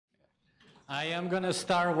I am going to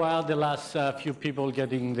start while the last few people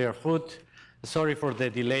getting their food. Sorry for the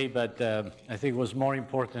delay, but I think it was more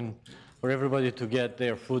important for everybody to get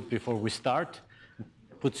their food before we start.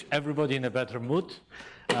 Puts everybody in a better mood.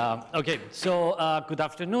 Okay, so good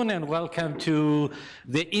afternoon and welcome to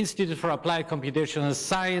the Institute for Applied Computational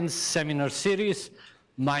Science seminar series.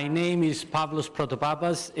 My name is Pavlos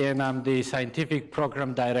Protopapas, and I'm the Scientific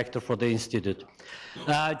Program Director for the Institute.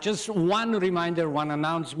 Just one reminder, one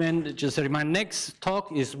announcement. Just a reminder, next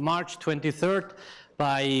talk is March 23rd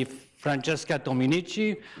by Francesca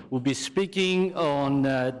Dominici. We'll be speaking on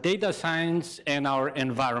data science and our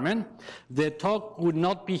environment. The talk would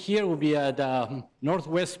not be here, will be at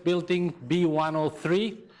Northwest Building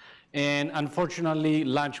B103. And unfortunately,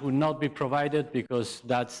 lunch will not be provided because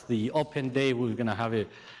that's the open day. We're going to have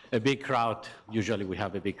a big crowd. Usually we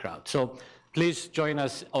have a big crowd. So please join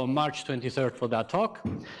us on March 23rd for that talk.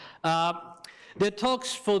 The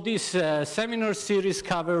talks for this seminar series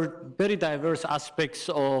cover very diverse aspects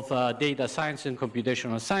of data science and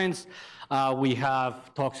computational science. We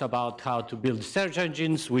have talks about how to build search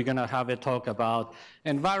engines. We're going to have a talk about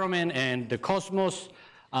environment and the cosmos.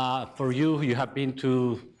 For you have been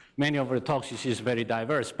to many of our talks. This is very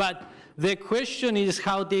diverse. But the question is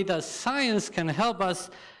how data science can help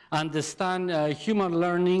us understand human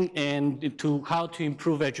learning and how to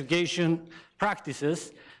improve education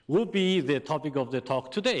practices will be the topic of the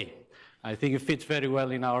talk today. I think it fits very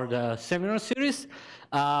well in our seminar series.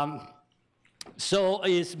 So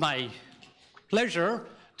it's my pleasure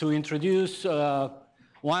to introduce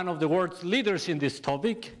one of the world's leaders in this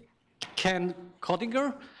topic,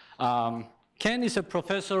 Koedinger. Ken is a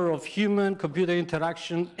professor of human-computer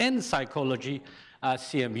interaction and psychology at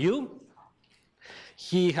CMU.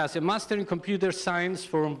 He has a master in computer science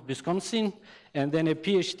from Wisconsin and then a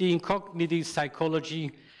PhD in cognitive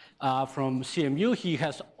psychology from CMU. He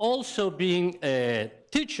has also been a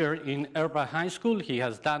teacher in Irvine High School. He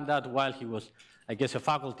has done that while he was, I guess, a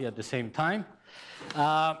faculty at the same time.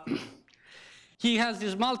 He has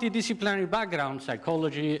this multidisciplinary background,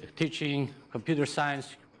 psychology, teaching, computer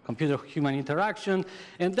science, computer-human interaction,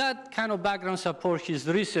 and that kind of background supports his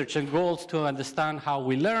research and goals to understand how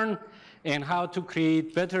we learn and how to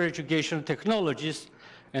create better educational technologies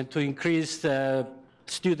and to increase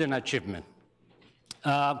student achievement.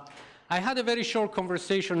 I had a very short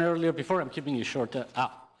conversation earlier before. I'm keeping it short.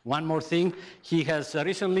 One more thing. He has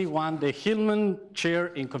recently won the Hillman Chair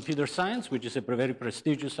in Computer Science, which is a very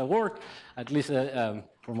prestigious award, at least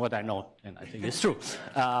from what I know, and I think it's true.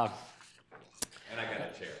 And I got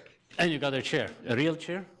a chair. And you got a chair. A real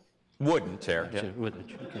chair? Wooden chair. Yeah. Wooden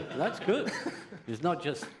chair. Okay. That's good. It's not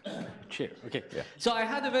just a chair. Okay. Yeah. So I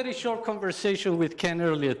had a very short conversation with Ken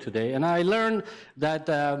earlier today, and I learned that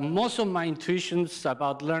most of my intuitions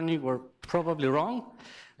about learning were probably wrong,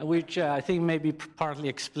 which I think maybe partly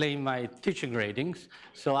explain my teaching ratings.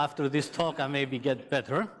 So after this talk, I maybe get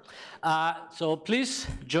better. So please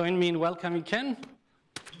join me in welcoming Ken.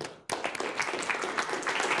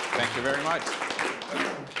 Thank you very much.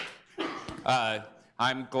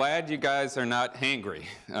 I'm glad you guys are not hangry.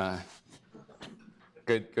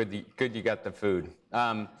 Good you got the food.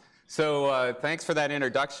 So thanks for that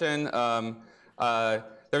introduction.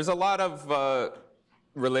 There's a lot of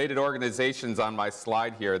related organizations on my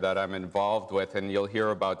slide here that I'm involved with, and you'll hear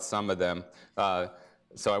about some of them.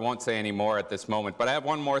 So I won't say any more at this moment. But I have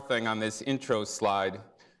one more thing on this intro slide,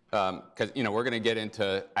 because we're going to get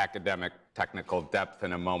into academic technical depth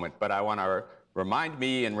in a moment, but I want to remind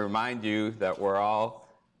you that we're all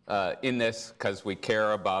in this because we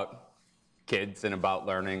care about kids and about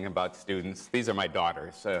learning, about students. These are my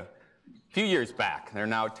daughters. A few years back, they're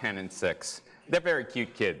now 10 and 6. They're very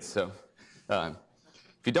cute kids, so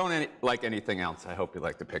if you don't like anything else, I hope you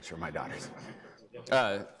like the picture of my daughters.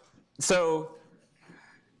 So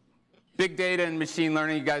big data and machine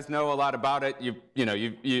learning, you guys know a lot about it.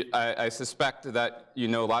 I suspect that you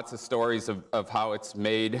know lots of stories of how it's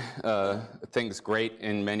made things great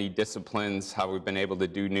in many disciplines, how we've been able to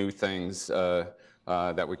do new things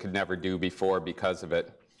that we could never do before because of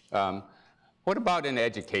it. What about in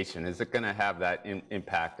education? Is it going to have that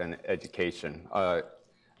impact on education?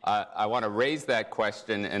 I want to raise that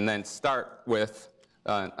question and then start with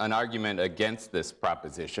an argument against this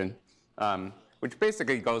proposition. Which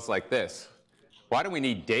basically goes like this. Why do we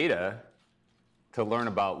need data to learn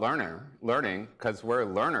about learning? Because we're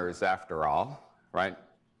learners after all, right?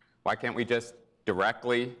 Why can't we just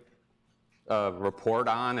directly report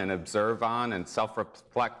on and observe on and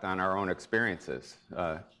self-reflect on our own experiences?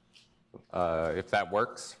 If that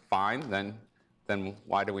works, fine, then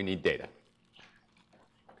why do we need data?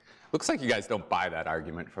 Looks like you guys don't buy that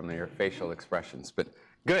argument from your facial expressions, but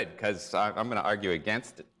Good, because I'm going to argue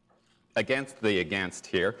against the against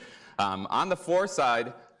here. On the for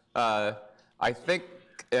side, I think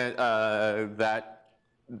that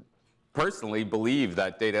personally believe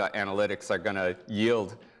that data analytics are going to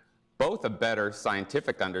yield both a better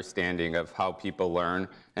scientific understanding of how people learn,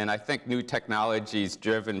 and I think new technologies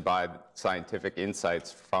driven by scientific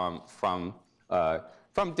insights from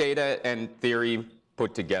data and theory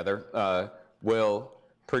put together will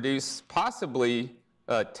produce possibly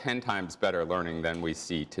 10 times better learning than we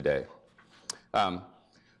see today.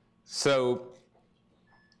 So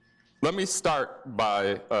let me start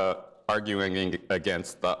by arguing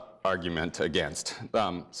against the argument against.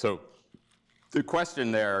 So the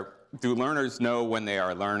question there, do learners know when they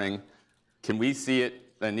are learning? Can we see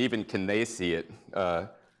it, and even can they see it?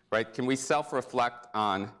 Right? Can we self-reflect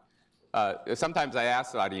on, sometimes I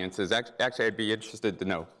ask audiences, actually I'd be interested to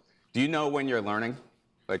know, do you know when you're learning?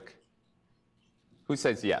 Like, who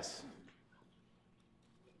says yes?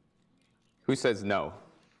 Who says no?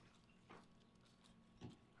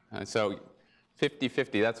 So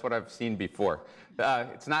 50-50, that's what I've seen before.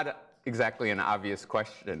 It's not exactly an obvious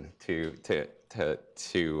question to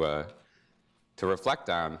reflect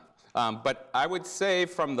on. But I would say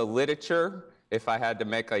from the literature, if I had to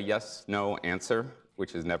make a yes-no answer,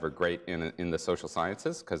 which is never great in the social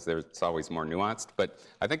sciences because it's always more nuanced, but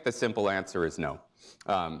I think the simple answer is no.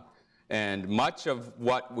 And much of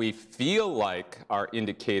what we feel like are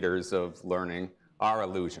indicators of learning are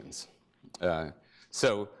illusions.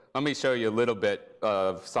 So let me show you a little bit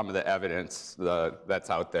of some of the evidence that's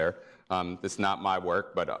out there. This is not my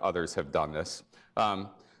work, but others have done this.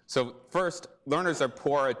 So first, learners are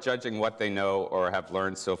poor at judging what they know or have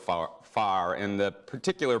learned so far. And the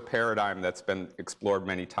particular paradigm that's been explored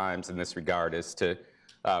many times in this regard is to,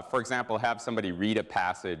 for example, have somebody read a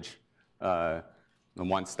passage. And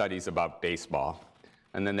one study's about baseball.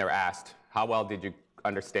 And then they're asked, how well did you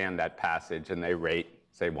understand that passage? And they rate,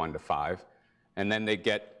 say, 1 to 5. And then they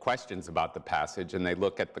get questions about the passage, and they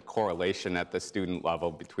look at the correlation at the student level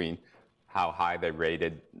between how high they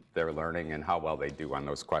rated their learning and how well they do on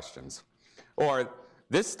those questions. Or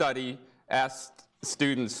this study asked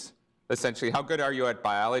students, essentially, how good are you at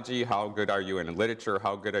biology? How good are you in literature?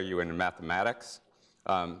 How good are you in mathematics?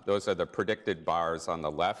 Those are the predicted bars on the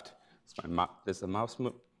left. Does the mouse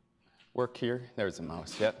work here? There's a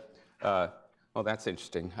mouse, yep. Oh, that's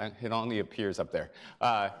interesting. It only appears up there.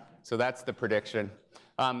 So that's the prediction.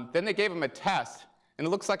 Then they gave them a test, and it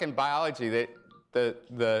looks like in biology that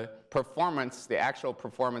the performance, the actual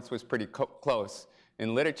performance was pretty close.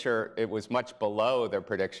 In literature, it was much below their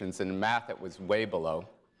predictions, and in math, it was way below.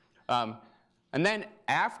 And then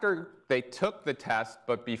after they took the test,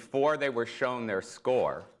 but before they were shown their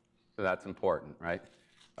score, so that's important, right?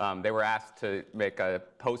 They were asked to make a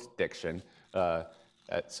post-diction,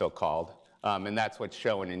 so-called, and that's what's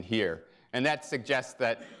shown in here. And that suggests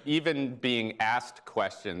that even being asked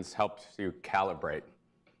questions helps you calibrate,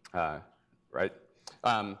 right?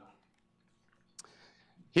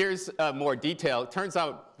 Here's more detail. It turns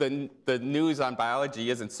out the news on biology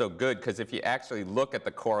isn't so good, because if you actually look at the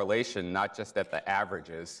correlation, not just at the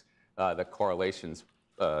averages, the correlation's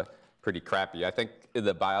pretty crappy. I think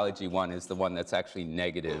the biology one is the one that's actually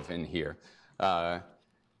negative in here.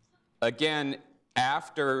 Again,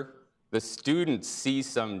 after the students see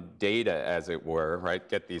some data, as it were, right,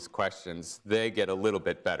 get these questions, they get a little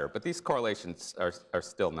bit better. But these correlations are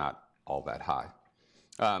still not all that high.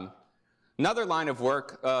 Another line of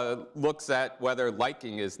work looks at whether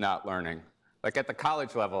liking is not learning. Like at the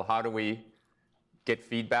college level, how do we get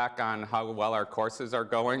feedback on how well our courses are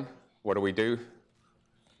going? What do?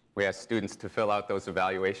 We ask students to fill out those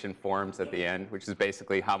evaluation forms at the end, which is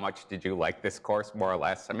basically how much did you like this course, more or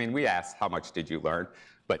less. I mean, we ask how much did you learn,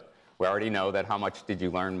 but we already know that how much did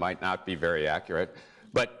you learn might not be very accurate.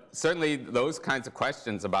 But certainly those kinds of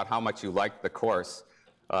questions about how much you liked the course,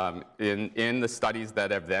 in the studies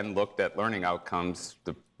that have then looked at learning outcomes,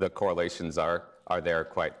 the correlations are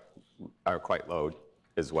quite low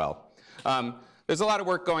as well. There's a lot of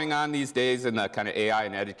work going on these days in the kind of AI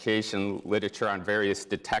and education literature on various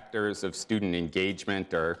detectors of student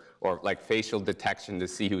engagement or like facial detection to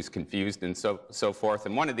see who's confused and so forth.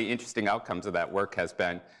 And one of the interesting outcomes of that work has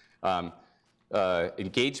been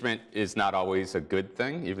engagement is not always a good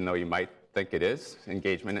thing, even though you might think it is.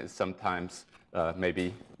 Engagement is sometimes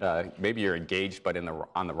maybe you're engaged but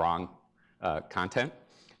on the wrong content.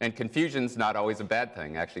 And confusion's not always a bad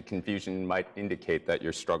thing. Actually, confusion might indicate that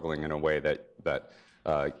you're struggling in a way that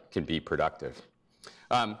can be productive.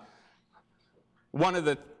 One of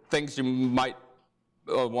the things you might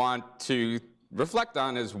want to reflect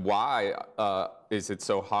on is why is it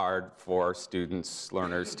so hard for students,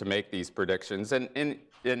 learners, to make these predictions? And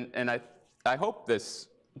I hope this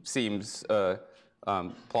seems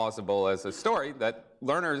plausible as a story, that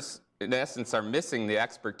learners, in essence, are missing the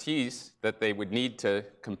expertise that they would need to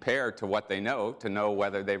compare to what they know to know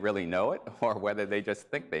whether they really know it or whether they just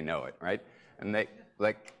think they know it, right? And they,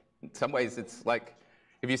 like, in some ways, it's like,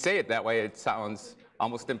 if you say it that way, it sounds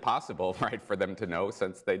almost impossible, right, for them to know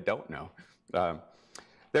since they don't know.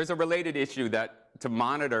 There's a related issue that to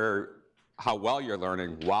monitor how well you're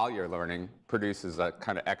learning while you're learning produces a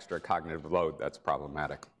kind of extra cognitive load that's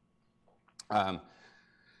problematic.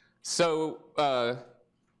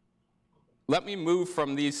 Let me move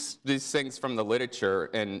from these things from the literature,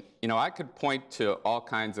 and I could point to all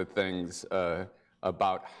kinds of things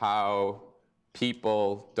about how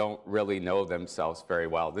people don't really know themselves very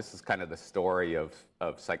well. This is kind of the story of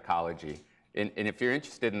psychology. And if you're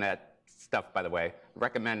interested in that stuff, by the way, I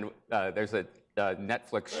recommend there's a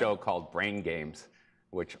Netflix show called Brain Games,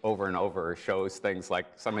 which over and over shows things like,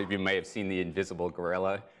 some of you may have seen the invisible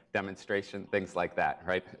gorilla demonstration, things like that,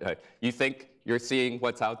 right? You think you're seeing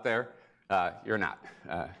what's out there? You're not.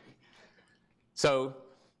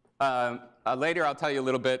 Later I'll tell you a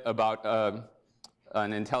little bit about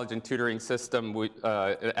an intelligent tutoring system,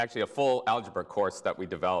 actually a full algebra course that we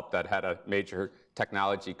developed that had a major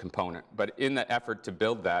technology component. But in the effort to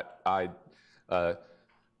build that, I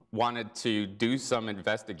wanted to do some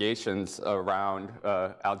investigations around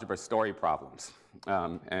algebra story problems.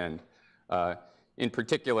 In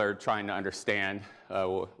particular, trying to understand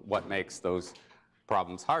what makes those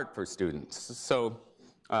problems hard for students. So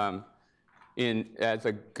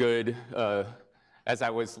as I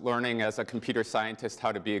was learning as a computer scientist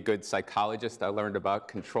how to be a good psychologist, I learned about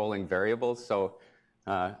controlling variables. So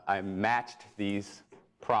I matched these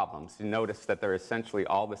problems. You notice that they're essentially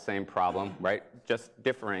all the same problem, right? Just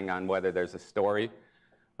differing on whether there's a story,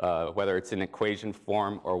 whether it's in equation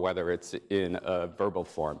form or whether it's in a verbal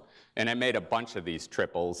form. And I made a bunch of these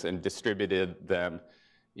triples and distributed them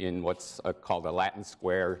in what's called a Latin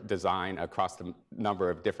square design across a number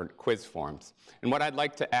of different quiz forms. And what I'd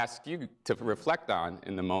like to ask you to reflect on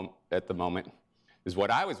at the moment is what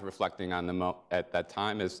I was reflecting on at that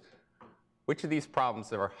time is, which of these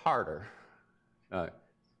problems are harder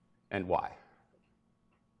and why?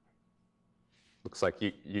 Looks like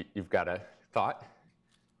you've got a thought.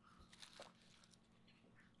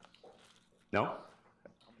 No?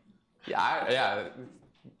 Yeah.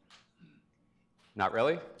 Not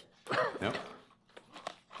really? No?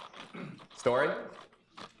 Story?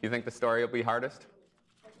 You think the story will be hardest?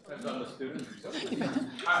 Depends on the student.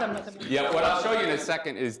 Yeah, what I'll show you in a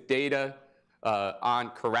second is data on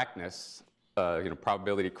correctness,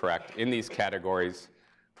 probability correct, in these categories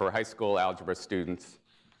for high school algebra students.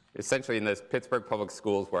 Essentially in the Pittsburgh Public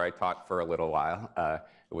Schools where I taught for a little while.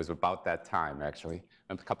 It was about that time, actually,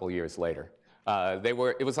 a couple of years later.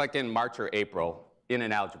 It was like in March or April in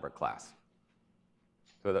an algebra class.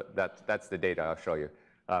 So that's the data I'll show you.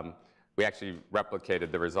 We actually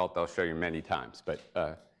replicated the result I'll show you many times. But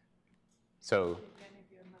so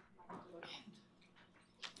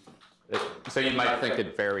you might think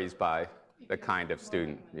it varies by the kind of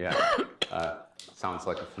student. Yeah. Sounds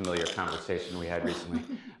like a familiar conversation we had recently.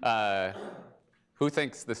 Who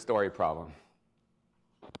thinks the story problem?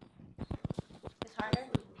 It's harder?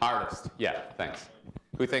 Hardest. Yeah, thanks.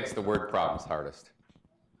 Who thinks the word problem's hardest?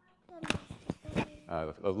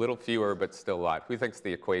 A little fewer, but still a lot. Who thinks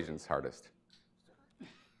the equation's hardest?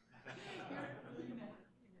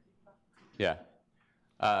 Yeah.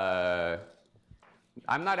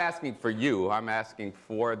 I'm not asking for you. I'm asking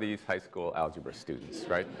for these high school algebra students,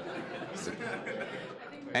 right? So,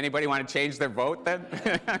 anybody want to change their vote then?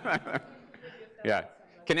 Yeah.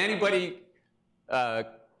 Can anybody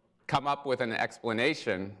come up with an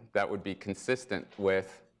explanation that would be consistent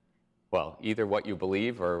with, well, either what you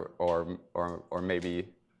believe or maybe,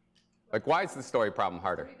 like, why is the story problem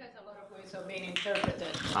harder? Because a lot of ways are being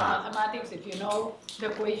interpreted. So mathematics, if you know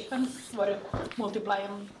the equation, what multiply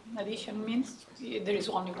and addition means, there is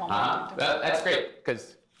only one way to interpret. That's great,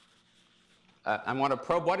 because I want to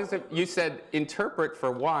probe. What is it? You said interpret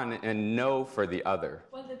for one and know for the other.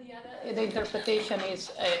 Well, the interpretation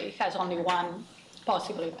is, it has only one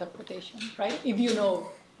possible interpretation, right? If you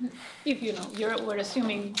know, we're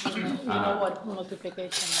assuming you know what multiplication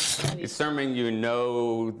is. Assuming you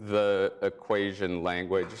know the equation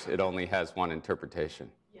language, it only has one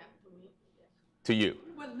interpretation. Yeah, to me. Yeah. To you.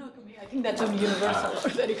 Well, no, to me. I think that's universal,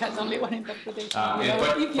 that it has only one interpretation.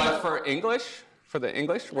 But for English, for the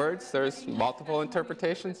English words, there's multiple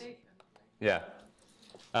interpretations? Yeah.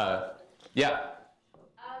 Yeah.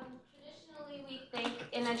 Traditionally,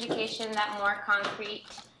 in education that more concrete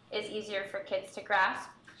is easier for kids to grasp.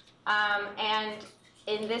 And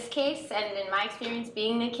in this case, and in my experience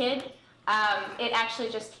being a kid, it actually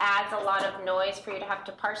just adds a lot of noise for you to have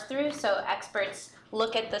to parse through. So experts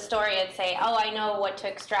look at the story and say, oh, I know what to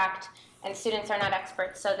extract. And students are not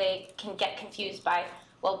experts, so they can get confused by,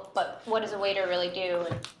 well, but what does a waiter really do?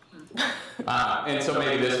 And so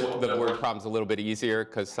maybe the word problem's a little bit easier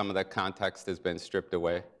because some of the context has been stripped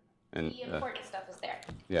away. And, the important stuff is there.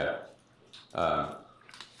 Yeah.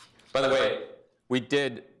 By the way, we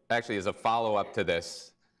did, actually as a follow-up to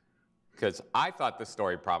this, because I thought the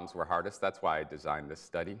story problems were hardest. That's why I designed this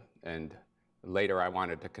study. And later I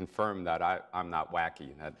wanted to confirm that I'm not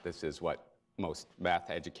wacky, that this is what most math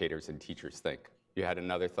educators and teachers think. You had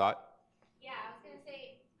another thought? Yeah, I was going to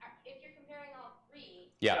say, if you're comparing all three,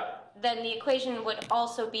 yeah, then the equation would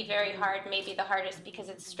also be very hard, maybe the hardest, because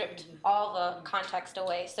it's stripped all the context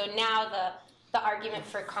away. So now the argument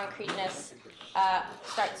for concreteness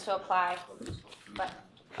starts to apply. But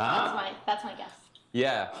that's my guess.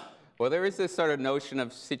 Yeah. Well, there is this sort of notion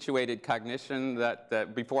of situated cognition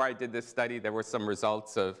that before I did this study, there were some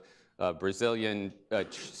results of Brazilian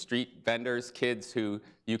street vendors, kids who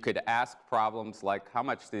you could ask problems like, how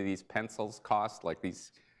much do these pencils cost? Like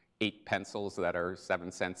these 8 pencils that are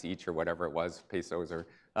 7 cents each or whatever it was, pesos, or,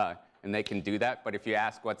 and they can do that. But if you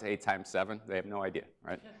ask what's 8 times 7, they have no idea,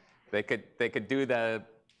 right? They could do the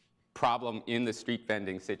problem in the street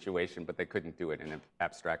vending situation, but they couldn't do it in an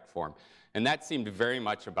abstract form. And that seemed very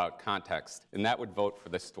much about context. And that would vote for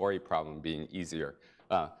the story problem being easier.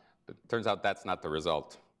 But it turns out that's not the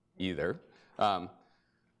result either. The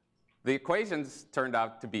equations turned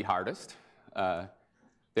out to be hardest.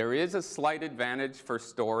 There is a slight advantage for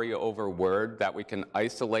story over word that we can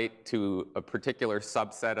isolate to a particular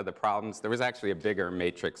subset of the problems. There was actually a bigger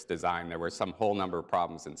matrix design. There were some whole number of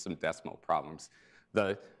problems and some decimal problems.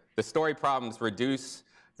 The story problems reduce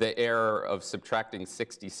the error of subtracting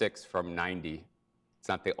 66 from 90. It's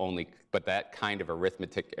not the only, but that kind of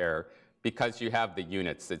arithmetic error, because you have the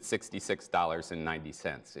units, it's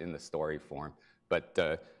 $66.90 in the story form. But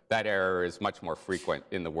that error is much more frequent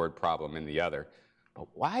in the word problem in the other. But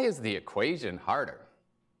why is the equation harder?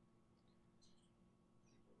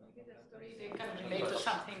 Maybe the story they can relate to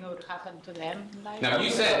something that would happen to them. Like Now, you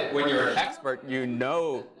said when you're an expert, you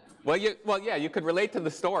know, well, yeah, you could relate to the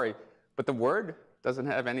story, but the word doesn't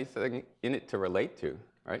have anything in it to relate to,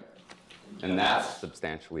 right? And that's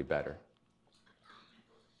substantially better.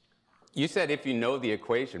 You said if you know the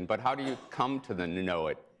equation, but how do you come to know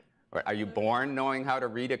it? Or are you born knowing how to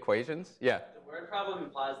read equations? Yeah. The word problem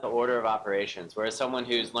implies the order of operations, whereas someone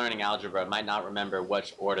who's learning algebra might not remember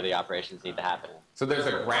which order the operations need to happen in. So there's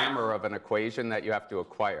a grammar of an equation that you have to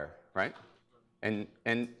acquire, right? And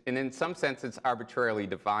in some sense, it's arbitrarily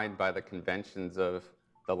defined by the conventions of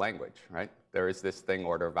the language, right? There is this thing,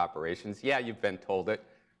 order of operations. Yeah, you've been told it,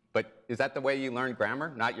 but is that the way you learned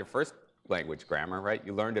grammar? Not your first language grammar, right?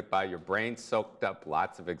 You learned it by your brain soaked up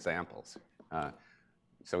lots of examples.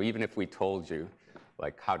 So even if we told you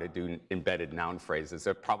like how to do embedded noun phrases,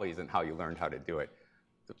 that probably isn't how you learned how to do it.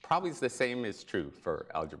 Probably the same is true for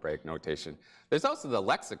algebraic notation. There's also the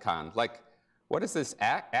lexicon, like what does this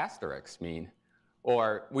asterisk mean?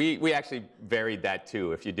 Or we actually varied that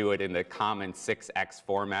too. If you do it in the common 6x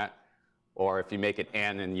format, or if you make it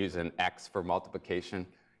n and use an x for multiplication,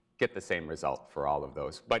 get the same result for all of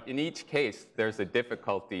those. But in each case, there's a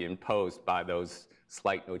difficulty imposed by those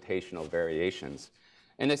slight notational variations.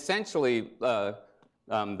 And essentially, the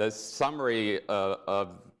summary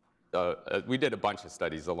we did a bunch of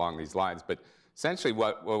studies along these lines, but essentially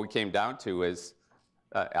what we came down to is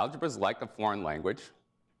algebra is like a foreign language,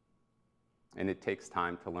 and it takes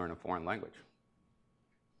time to learn a foreign language.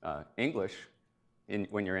 English,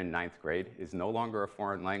 when you're in 9th grade, is no longer a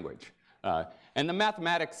foreign language. And the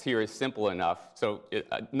mathematics here is simple enough. So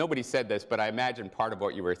nobody said this, but I imagine part of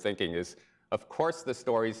what you were thinking is, of course the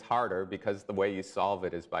story's harder because the way you solve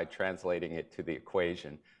it is by translating it to the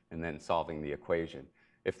equation and then solving the equation.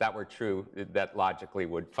 If that were true, that logically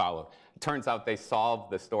would follow. It turns out they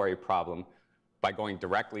solved the story problem by going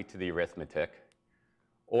directly to the arithmetic,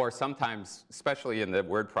 or sometimes, especially in the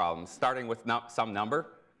word problems, starting with some number.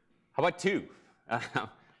 How about 2?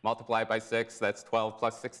 Multiply it by 6, that's 12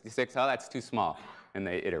 plus 66. Oh, that's too small. And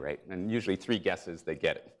they iterate. And usually 3 guesses, they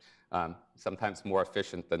get it. Sometimes more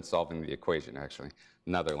efficient than solving the equation, actually.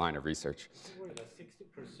 Another line of research. That 60%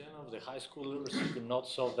 of the high schoolers could not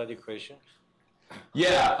solve that equation?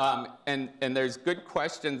 Yeah, and there's good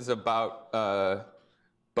questions about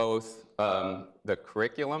both the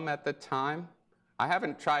curriculum at the time. I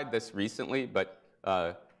haven't tried this recently, but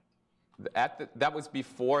that was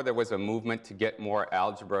before there was a movement to get more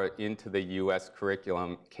algebra into the US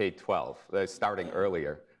curriculum K-12. They're starting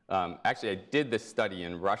earlier. Actually, I did this study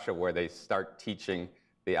in Russia where they start teaching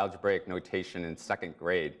the algebraic notation in 2nd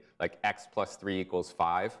grade, like x plus 3 equals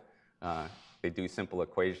 5. They do simple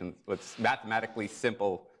equations. It's mathematically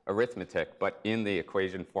simple arithmetic, but in the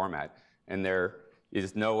equation format. And there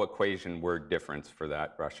is no equation word difference for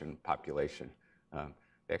that Russian population.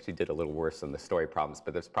 They actually did a little worse on the story problems,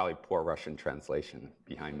 but there's probably poor Russian translation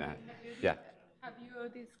behind that. Yeah. Have you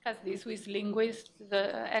discussed this with linguists,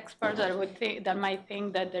 the experts that might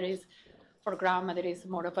think that there is, for grammar, there is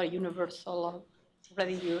more of a universal,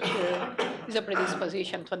 is a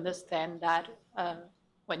predisposition to understand that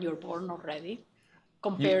when you're born already,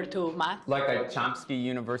 compared to math? Like a Chomsky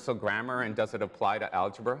universal grammar, and does it apply to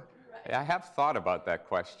algebra? Right. I have thought about that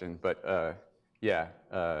question, but yeah.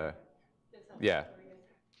 I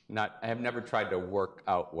have never tried to work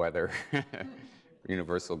out whether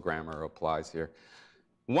universal grammar applies here.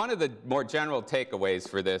 One of the more general takeaways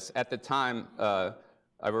for this, at the time,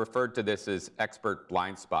 I referred to this as expert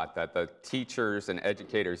blind spot, that the teachers and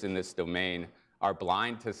educators in this domain are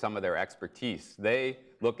blind to some of their expertise. They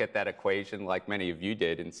look at that equation like many of you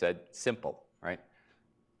did and said, simple, right?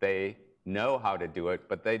 They know how to do it,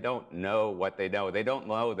 but they don't know what they know. They don't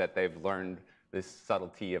know that they've learned this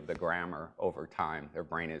subtlety of the grammar over time. Their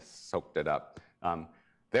brain has soaked it up.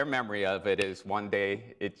 Their memory of it is one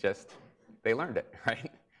day they learned it,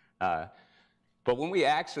 right? But when we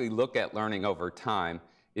actually look at learning over time,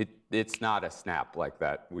 it's not a snap like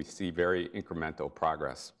that. We see very incremental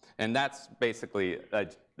progress. And that's basically a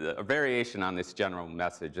variation on this general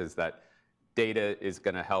message, is that data is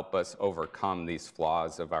going to help us overcome these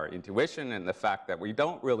flaws of our intuition and the fact that we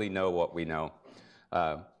don't really know what we know.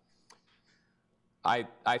 I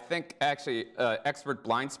think actually expert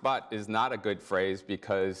blind spot is not a good phrase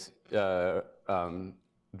because there's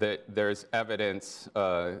evidence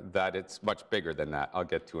that it's much bigger than that. I'll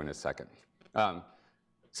get to in a second.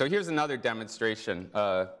 So here's another demonstration.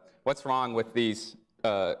 What's wrong with these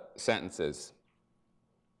sentences?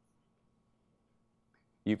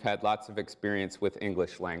 You've had lots of experience with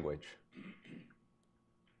English language.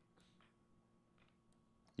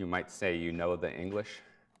 You might say you know the English.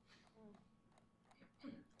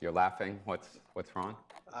 You're laughing. What's wrong?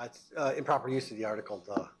 It's improper use of the article,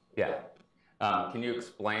 duh. Yeah. Can you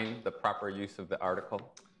explain the proper use of the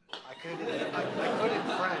article? I could in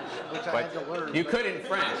French, which I had to learn. You could in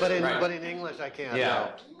French, but in right. English I can't. Yeah.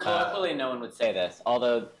 No. Colloquially, no one would say this.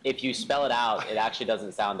 Although, if you spell it out, it actually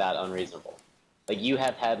doesn't sound that unreasonable. Like, you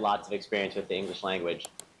have had lots of experience with the English language.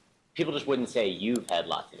 People just wouldn't say you've had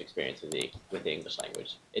lots of experience with the English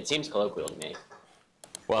language. It seems colloquial to me.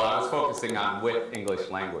 Well, I was focusing on with English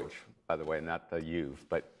language, by the way, not the you've.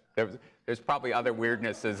 But there's probably other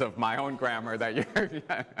weirdnesses of my own grammar that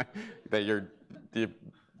you're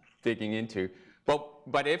digging into.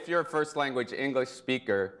 But if you're a first language English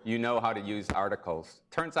speaker, you know how to use articles.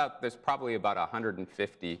 Turns out there's probably about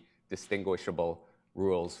 150 distinguishable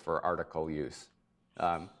rules for article use.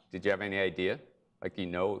 Did you have any idea? Like, you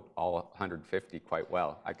know all 150 quite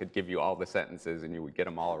well. I could give you all the sentences and you would get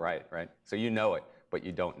them all right, right? So you know it, but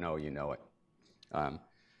you don't know you know it.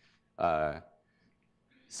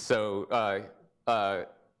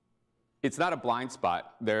 It's not a blind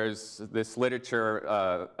spot. There's this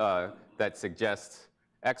literature that suggests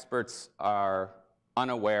experts are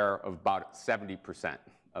unaware of about 70%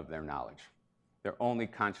 of their knowledge. They're only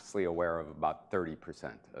consciously aware of about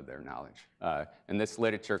 30% of their knowledge. And this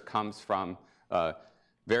literature comes from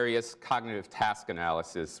various cognitive task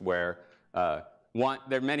analysis where there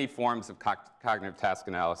are many forms of cognitive task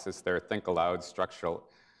analysis. There are think aloud,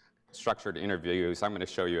 structured interviews. I'm going to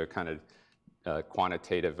show you a kind of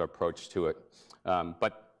quantitative approach to it.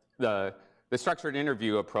 But the structured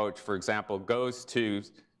interview approach, for example, goes to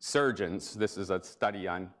surgeons. This is a study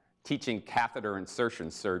on teaching catheter insertion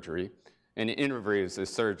surgery. And it interviews a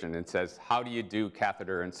surgeon and says, how do you do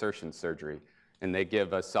catheter insertion surgery? And they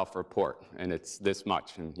give a self-report, and it's this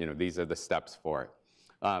much, and these are the steps for it.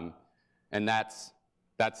 And that's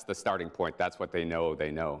the starting point. That's what they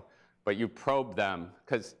know. But you probe them,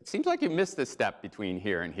 because it seems like you missed a step between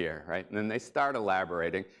here and here, right? And then they start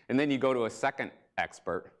elaborating, and then you go to a second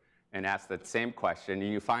expert and ask that same question, and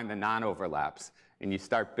you find the non-overlaps, and you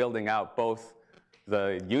start building out both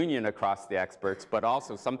the union across the experts, but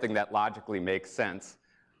also something that logically makes sense,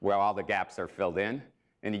 where all the gaps are filled in,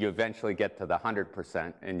 and you eventually get to the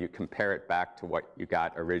 100%, and you compare it back to what you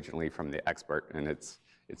got originally from the expert, and it's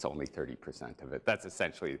only 30% of it. That's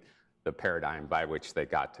essentially the paradigm by which they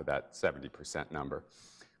got to that 70% number.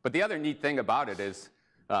 But the other neat thing about it is,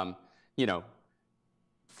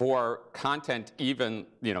 for content even,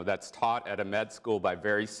 that's taught at a med school by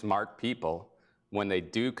very smart people, when they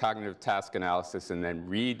do cognitive task analysis and then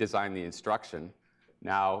redesign the instruction,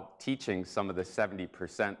 now teaching some of the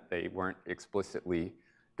 70% they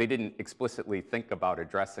didn't explicitly think about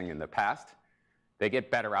addressing in the past, they get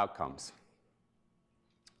better outcomes,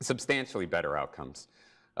 substantially better outcomes.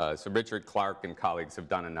 So Richard Clark and colleagues have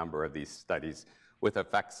done a number of these studies with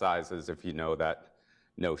effect sizes, if you know that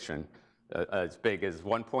notion, as big as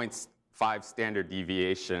 1.5 standard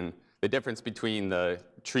deviation, the difference between the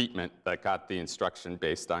treatment that got the instruction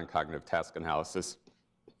based on cognitive task analysis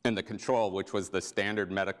and the control, which was the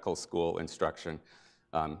standard medical school instruction,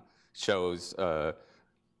 shows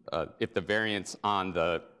if the variance on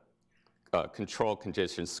the control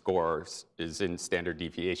condition scores is in standard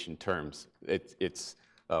deviation terms, it's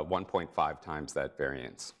 1.5 times that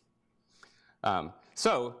variance.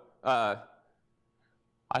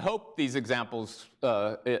 I hope these examples,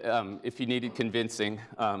 if you needed convincing,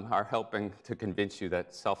 are helping to convince you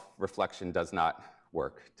that self-reflection does not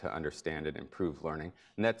work to understand and improve learning,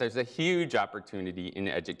 and that there's a huge opportunity in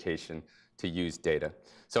education to use data.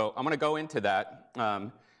 So I'm going to go into that,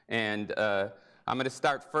 and I'm going to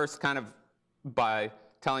start first kind of by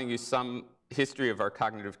telling you some history of our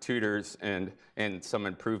cognitive tutors and some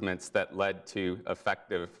improvements that led to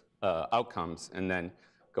effective outcomes, and then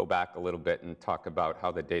go back a little bit and talk about how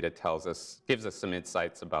the data gives us some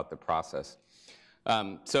insights about the process.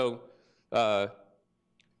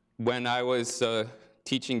 When I was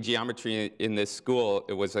teaching geometry in this school,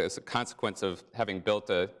 it was as a consequence of having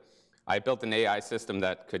I built an AI system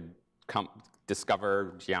that could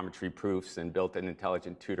discover geometry proofs, and built an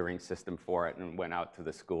intelligent tutoring system for it, and went out to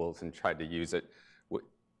the schools and tried to use it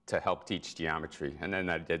to help teach geometry. And then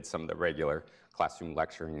I did some of the regular classroom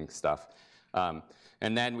lecturing stuff.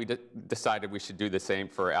 And then we decided we should do the same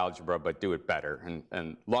for algebra, but do it better.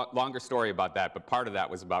 And longer story about that, but part of that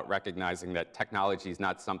was about recognizing that technology is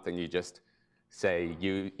not something you just say,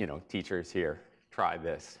 teachers here, try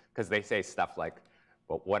this. Because they say stuff like,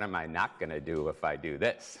 well, what am I not going to do if I do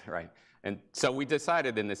this, right? And so we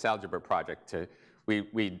decided in this algebra project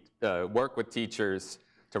we work with teachers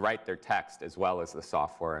to write their text as well as the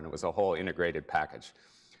software, and it was a whole integrated package.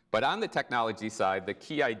 But on the technology side, the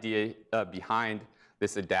key idea behind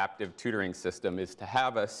this adaptive tutoring system is to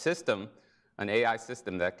have a system, an AI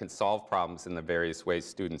system, that can solve problems in the various ways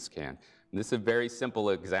students can. And this is a very simple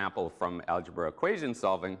example from algebra equation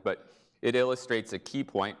solving, but it illustrates a key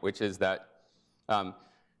point, which is that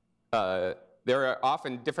there are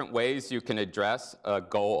often different ways you can address a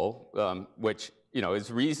goal, which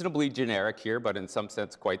is reasonably generic here, but in some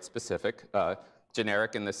sense quite specific.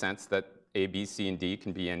 Generic in the sense that A, B, C, and D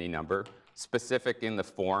can be any number. Specific in the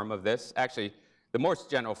form of this. Actually, the most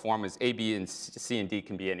general form is A, B, and C, and D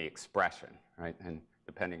can be any expression, right? And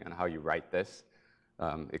depending on how you write this,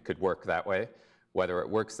 it could work that way. Whether it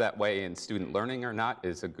works that way in student learning or not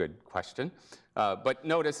is a good question. But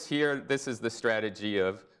notice here, this is the strategy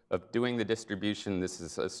of doing the distribution. This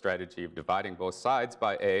is a strategy of dividing both sides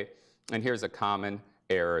by A. And here's a common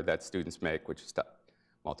error that students make, which is to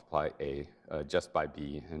multiply A just by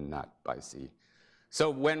B and not by C. So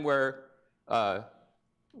when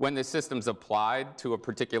the system's applied to a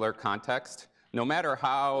particular context, no matter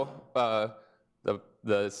how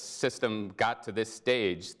the system got to this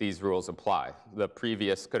stage, these rules apply. The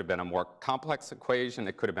previous could have been a more complex equation.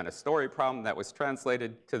 It could have been a story problem that was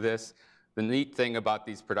translated to this. The neat thing about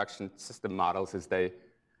these production system models is they're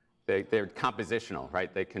compositional,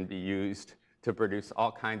 right? They can be used to produce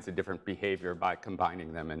all kinds of different behavior by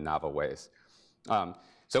combining them in novel ways.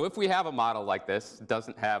 So if we have a model like this, it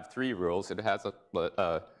doesn't have 3 rules. It has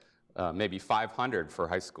maybe 500 for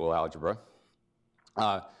high school algebra.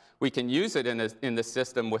 We can use it in the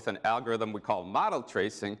system with an algorithm we call model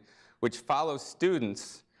tracing, which follows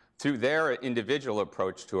students through their individual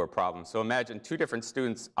approach to a problem. So imagine 2 different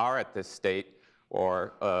students are at this state,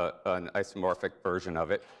 or an isomorphic version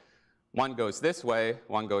of it. One goes this way,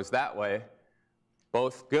 one goes that way.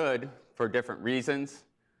 Both good for different reasons.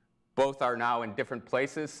 Both are now in different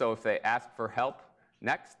places, so if they ask for help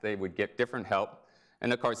next, they would get different help.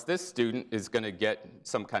 And of course, this student is going to get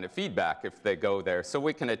some kind of feedback if they go there. So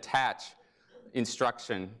we can attach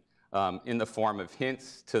instruction in the form of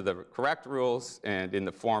hints to the correct rules, and in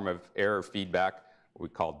the form of error feedback, what we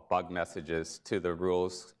call bug messages, to the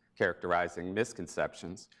rules characterizing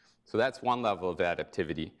misconceptions. So that's one level of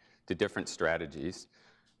adaptivity to different strategies.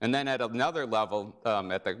 And then at another level,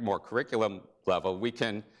 at the more curriculum level, we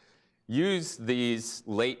can use these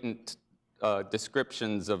latent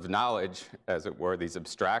descriptions of knowledge, as it were, these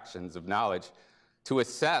abstractions of knowledge, to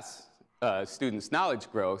assess students' knowledge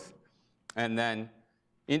growth, and then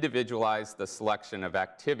individualize the selection of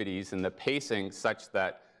activities and the pacing such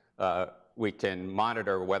that we can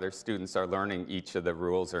monitor whether students are learning each of the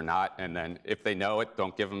rules or not. And then if they know it,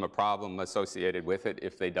 don't give them a problem associated with it.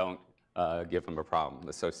 If they don't, give them a problem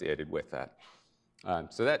associated with that.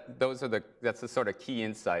 So that's the sort of key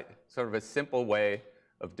insight, sort of a simple way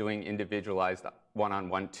of doing individualized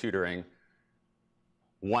one-on-one tutoring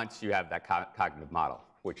once you have that cognitive model,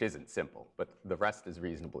 which isn't simple, but the rest is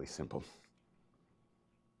reasonably simple.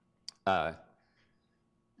 Oh,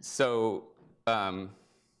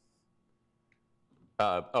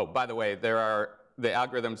 by the way, there are the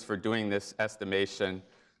algorithms for doing this estimation.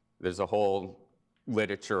 There's a whole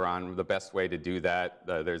literature on the best way to do that.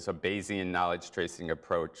 There's a Bayesian knowledge tracing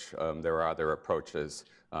approach. There are other approaches,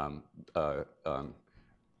 FYI.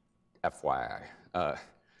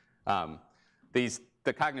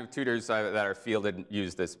 The cognitive tutors that are fielded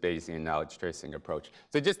use this Bayesian knowledge tracing approach.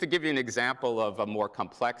 So just to give you an example of a more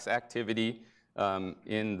complex activity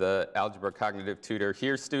in the algebra cognitive tutor,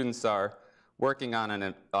 here students are working on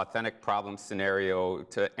an authentic problem scenario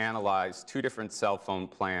to analyze two different cell phone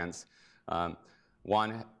plans.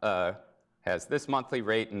 One has this monthly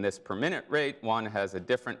rate and this per minute rate. One has a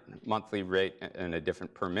different monthly rate and a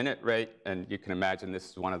different per minute rate. And you can imagine this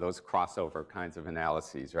is one of those crossover kinds of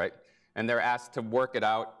analyses, right? And they're asked to work it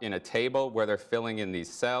out in a table where they're filling in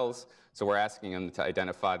these cells. So we're asking them to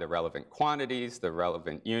identify the relevant quantities, the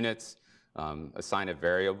relevant units, assign a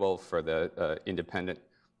variable for the independent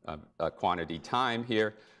quantity time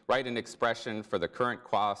here, write an expression for the current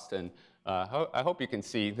cost, and I hope you can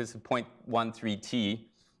see this is 0.13 t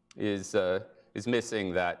is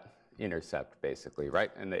missing that intercept basically,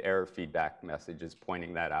 right? And the error feedback message is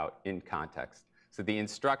pointing that out in context. So the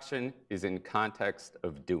instruction is in context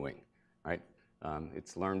of doing, right?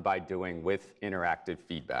 It's learned by doing with interactive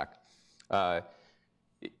feedback.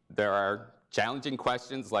 There are challenging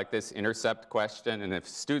questions like this intercept question, and if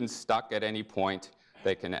students stuck at any point,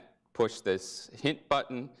 they can push this hint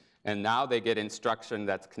button, and now they get instruction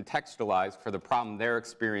that's contextualized for the problem they're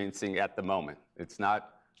experiencing at the moment. It's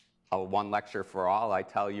not a one lecture for all. I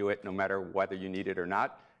tell you it no matter whether you need it or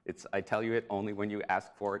not. It's I tell you it only when you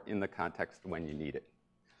ask for it in the context when you need it.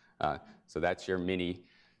 So that's your mini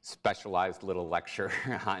specialized little lecture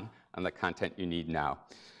on the content you need now.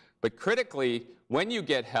 But critically, when you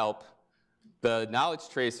get help, the knowledge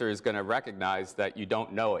tracer is going to recognize that you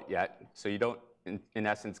don't know it yet. So you don't, in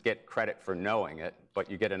essence, get credit for knowing it, but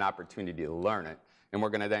you get an opportunity to learn it. And we're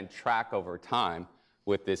going to then track over time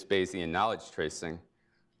with this Bayesian knowledge tracing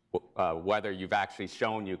whether you've actually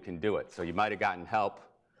shown you can do it. So you might have gotten help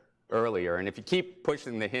earlier. And if you keep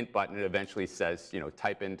pushing the hint button, it eventually says, you know,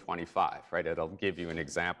 type in 25, right? It'll give you an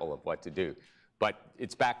example of what to do. But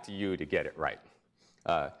it's back to you to get it right.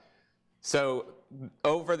 So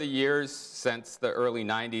over the years, since the early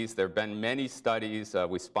 90s, there have been many studies.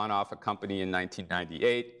 We spun off a company in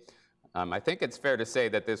 1998. I think it's fair to say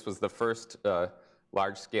that this was the first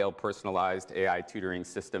large-scale personalized AI tutoring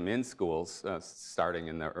system in schools, starting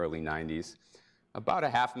in the early 90s. About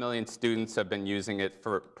 500,000 students have been using it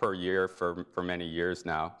per year for many years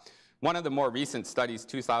now. One of the more recent studies,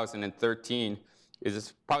 2013,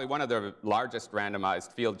 is probably one of the largest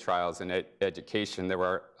randomized field trials in education. There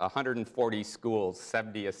were 140 schools,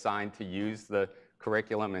 70 assigned to use the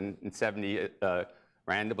curriculum and 70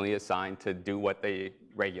 randomly assigned to do what they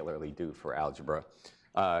regularly do for algebra.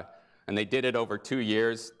 And they did it over 2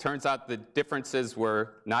 years. Turns out the differences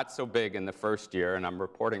were not so big in the first year, and I'm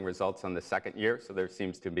reporting results on the second year, so there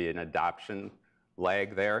seems to be an adoption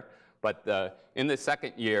lag there. But in the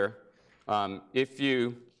second year, if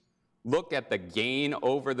you look at the gain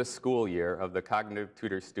over the school year of the cognitive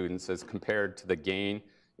tutor students as compared to the gain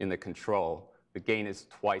in the control, the gain is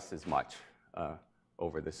twice as much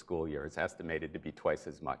over the school year. It's estimated to be twice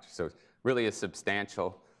as much. So really a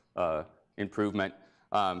substantial improvement.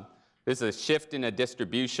 There's a shift in a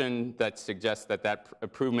distribution that suggests that that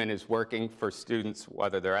improvement is working for students,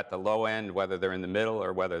 whether they're at the low end, whether they're in the middle,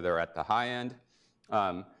 or whether they're at the high end.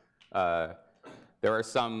 There are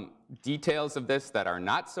some details of this that are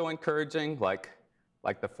not so encouraging, like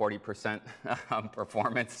the 40%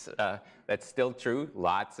 performance. That's still true.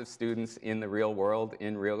 Lots of students in the real world,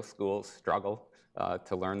 in real schools, struggle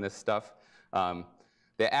to learn this stuff.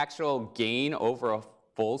 The actual gain over a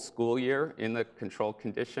full school year in the control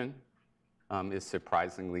condition is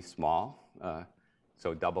surprisingly small.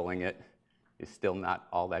 So doubling it is still not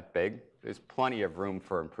all that big. There's plenty of room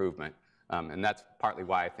for improvement. And that's partly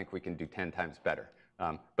why I think we can do 10 times better.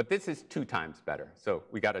 But this is 2 times better. So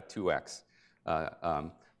we got a 2x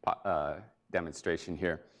demonstration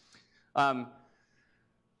here.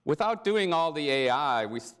 Without doing all the AI,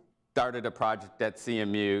 started a project at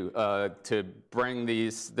CMU to bring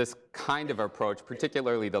this kind of approach,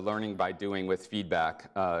 particularly the learning by doing with feedback,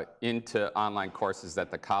 into online courses at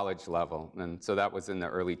the college level. And so that was in the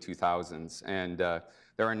early 2000s. And there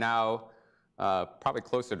are now probably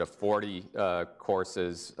closer to 40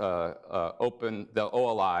 courses, the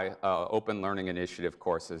OLI, Open Learning Initiative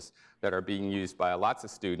courses, that are being used by lots of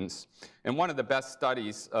students. And one of the best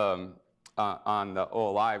studies on the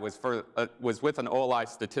OLI was with an OLI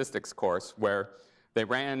statistics course where they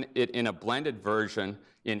ran it in a blended version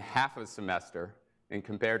in half a semester and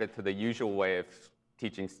compared it to the usual way of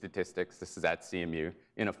teaching statistics, this is at CMU,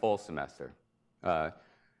 in a full semester.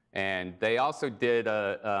 And they also did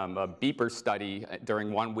a beeper study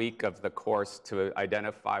during 1 week of the course to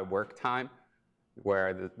identify work time,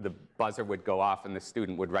 where the buzzer would go off and the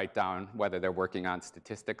student would write down whether they're working on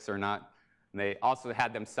statistics or not. And they also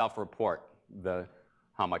had them self-report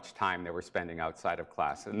how much time they were spending outside of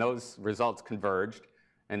class. And those results converged,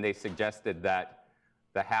 and they suggested that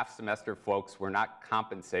the half-semester folks were not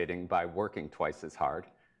compensating by working twice as hard.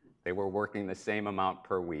 They were working the same amount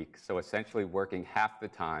per week, so essentially working half the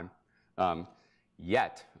time.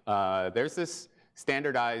 Yet, there's this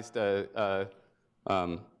standardized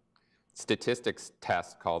statistics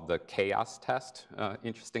test called the chaos test,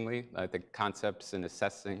 interestingly. The concepts in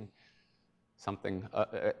assessing something,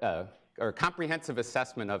 or comprehensive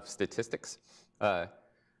assessment of statistics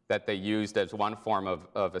that they used as one form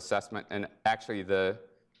of assessment. And actually, the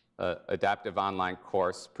adaptive online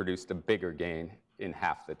course produced a bigger gain in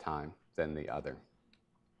half the time than the other.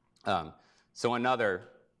 So another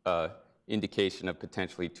indication of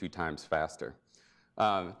potentially 2 times faster.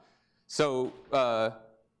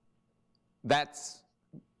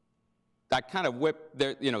 That kind of whipped,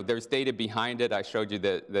 there's data behind it. I showed you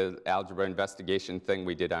the algebra investigation thing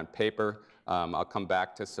we did on paper. I'll come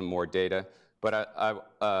back to some more data. But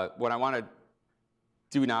what I want to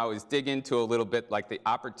do now is dig into a little bit like the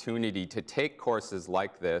opportunity to take courses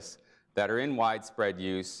like this that are in widespread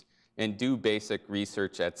use and do basic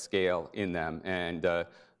research at scale in them. And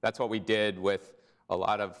that's what we did with a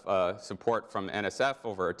lot of support from NSF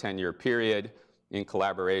over a 10-year period, in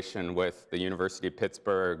collaboration with the University of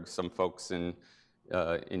Pittsburgh, some folks in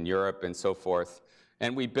Europe and so forth.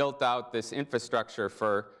 And we built out this infrastructure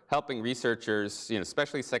for helping researchers,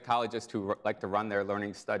 especially psychologists who like to run their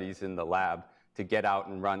learning studies in the lab, to get out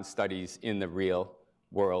and run studies in the real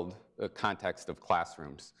world context of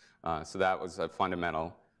classrooms. So that was a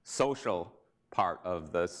fundamental social part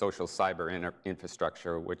of the social cyber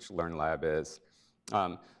infrastructure, which LearnLab is.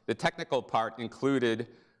 The technical part included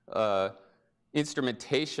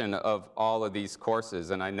instrumentation of all of these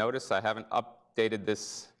courses. And I notice I haven't updated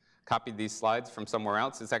this, copied these slides from somewhere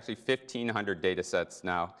else. It's actually 1,500 data sets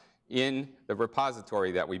now in the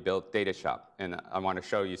repository that we built, DataShop. And I want to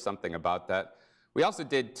show you something about that. We also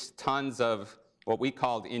did tons of what we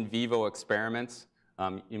called in vivo experiments.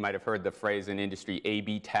 You might have heard the phrase in industry,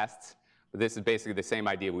 A/B tests. But this is basically the same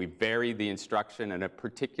idea. We vary the instruction in a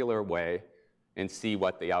particular way and see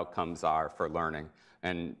what the outcomes are for learning.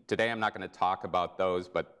 And today I'm not going to talk about those,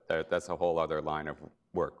 but that's a whole other line of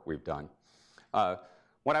work we've done.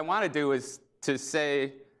 What I want to do is to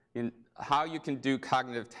say how you can do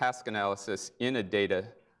cognitive task analysis in a data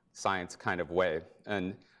science kind of way.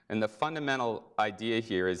 And the fundamental idea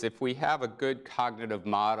here is if we have a good cognitive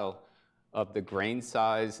model of the grain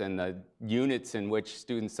size and the units in which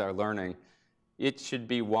students are learning, it should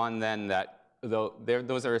be one then that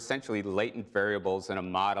those are essentially latent variables in a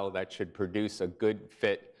model that should produce a good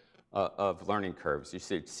fit of learning curves. You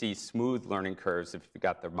should see smooth learning curves if you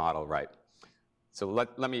got the model right. So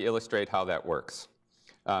let me illustrate how that works.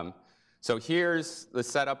 So here's the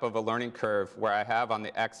setup of a learning curve where I have on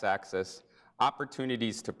the x-axis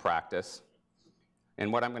opportunities to practice.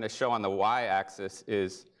 And what I'm going to show on the y-axis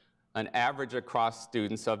is an average across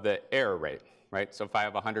students of the error rate, right? So if I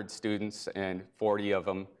have 100 students and 40 of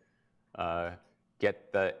them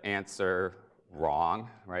get the answer wrong,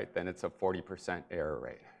 right, then it's a 40% error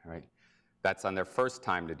rate, right? That's on their first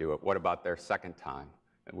time to do it. What about their second time?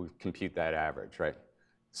 And we compute that average, right?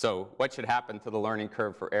 So what should happen to the learning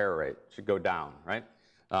curve for error rate? It should go down, right?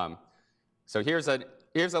 So here's a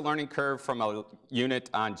learning curve from a unit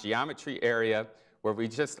on geometry area where we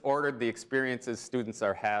just ordered the experiences students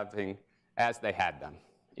are having as they had them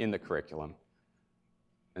in the curriculum.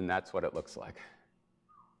 And that's what it looks like.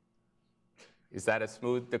 Is that a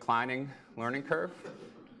smooth declining learning curve?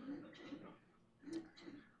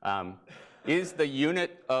 Is the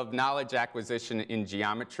unit of knowledge acquisition in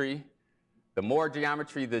geometry, the more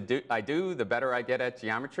geometry I do, the better I get at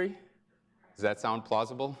geometry? Does that sound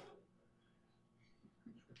plausible?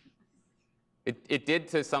 It did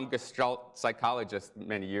to some Gestalt psychologists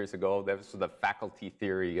many years ago. That was the faculty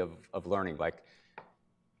theory of learning. Like,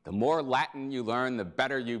 the more Latin you learn, the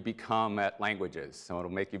better you become at languages. So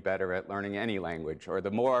it'll make you better at learning any language. Or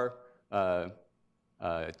the more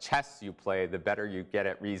chess you play, the better you get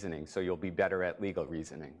at reasoning. So you'll be better at legal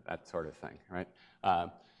reasoning, that sort of thing, right?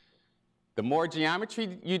 The more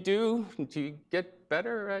geometry you do you get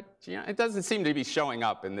better at geometry? It doesn't seem to be showing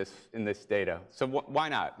up in this data. So why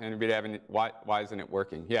not? Anybody have any, why isn't it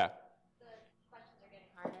working? Yeah? The questions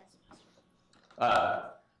are getting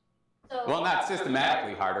harder. Well, not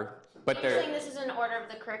systematically harder, but You're saying this is in order of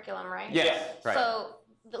the curriculum, right? Yes, right. So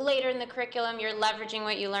later in the curriculum, you're leveraging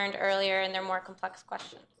what you learned earlier, and they're more complex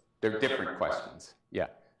questions. They're different questions, yeah.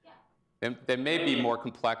 They may be more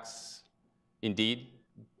complex indeed,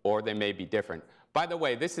 or they may be different. By the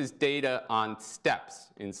way, this is data on steps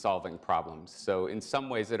in solving problems. So in some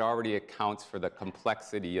ways, it already accounts for the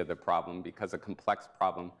complexity of the problem, because a complex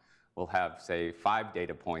problem will have, say, 5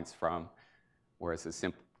 data points from, whereas a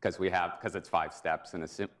simple, because it's 5 steps and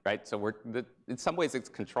right? So in some ways, it's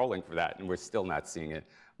controlling for that, and we're still not seeing it.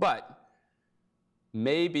 But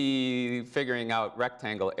maybe figuring out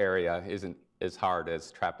rectangle area isn't as hard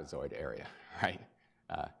as trapezoid area, right?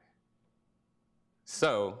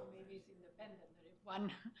 So Maybe it's independent.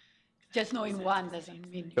 One, just knowing one doesn't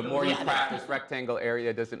mean the more you other. practice rectangle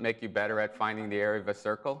area, does it make you better at finding the area of a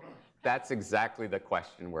circle? That's exactly the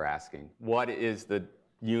question we're asking. What is the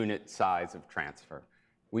unit size of transfer?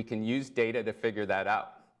 We can use data to figure that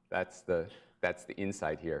out. That's the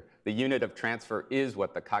insight here. The unit of transfer is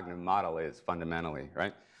what the cognitive model is fundamentally,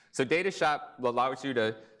 right? So DataShop allows you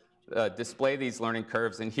to display these learning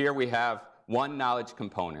curves, and here we have one knowledge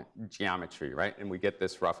component, geometry, right? And we get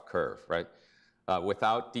this rough curve, right?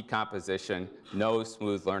 Without decomposition, no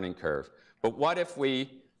smooth learning curve. But what if we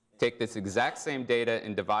take this exact same data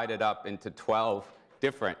and divide it up into 12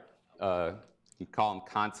 different, you call them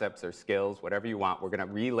concepts or skills, whatever you want. We're going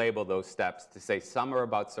to relabel those steps to say some are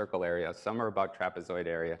about circle area, some are about trapezoid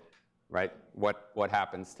area, right? What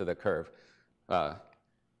happens to the curve?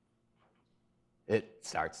 It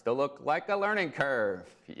starts to look like a learning curve.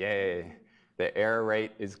 Yay. The error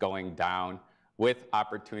rate is going down with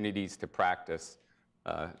opportunities to practice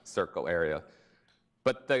circle area.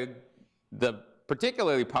 But the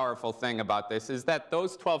particularly powerful thing about this is that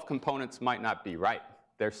those 12 components might not be right.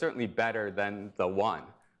 They're certainly better than the 1,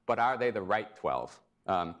 but are they the right 12?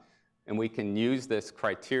 And we can use this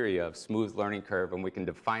criteria of smooth learning curve, and we can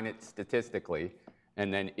define it statistically,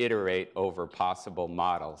 and then iterate over possible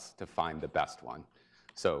models to find the best one.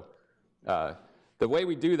 So the way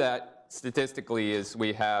we do that statistically is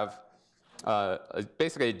we have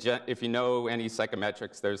basically, if you know any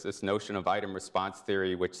psychometrics, there's this notion of item response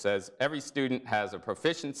theory, which says every student has a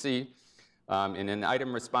proficiency. In an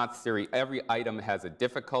item response theory, every item has a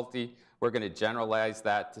difficulty. We're going to generalize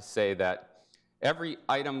that to say that every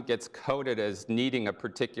item gets coded as needing a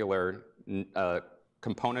particular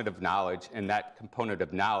component of knowledge, and that component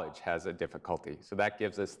of knowledge has a difficulty. So that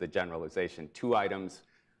gives us the generalization. 2 items,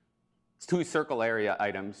 2 circle area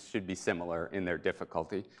items should be similar in their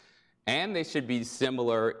difficulty. And they should be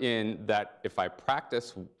similar in that if I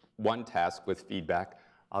practice one task with feedback,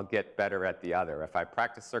 I'll get better at the other. If I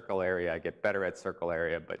practice circle area, I get better at circle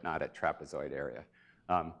area, but not at trapezoid area.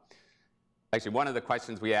 Actually, one of the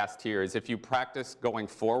questions we asked here is if you practice going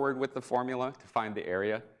forward with the formula to find the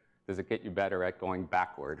area, does it get you better at going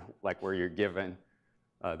backward, like where you're given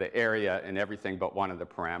the area and everything but one of the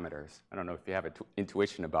parameters? I don't know if you have an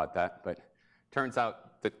intuition about that, but it turns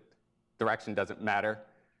out that direction doesn't matter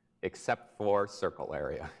except for circle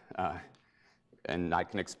area. And I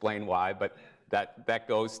can explain why, but that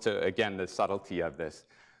goes to, again, the subtlety of this.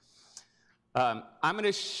 I'm going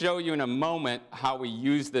to show you in a moment how we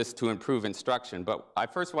use this to improve instruction, but I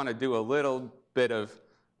first want to do a little bit of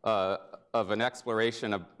an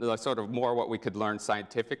exploration of sort of more what we could learn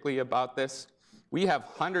scientifically about this. We have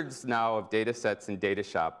hundreds now of data sets in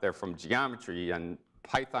DataShop. They're from geometry and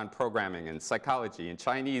Python programming and psychology and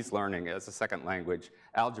Chinese learning as a second language,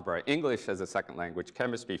 algebra, English as a second language,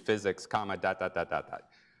 chemistry, physics, comma, ...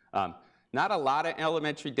 Not a lot of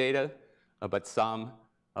elementary data, but some.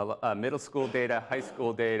 Middle school data, high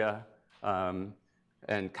school data,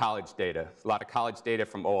 and college data. A lot of college data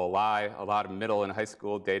from OLI, a lot of middle and high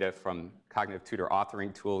school data from cognitive tutor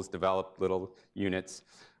authoring tools, developed little units.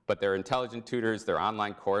 But they're intelligent tutors, they're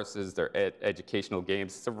online courses, they're educational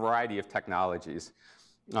games. It's a variety of technologies.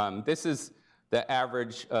 This is the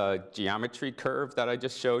average geometry curve that I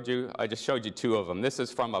just showed you. I just showed you 2 of them. This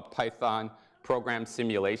is from a Python program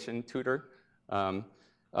simulation tutor.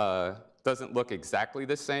 Doesn't look exactly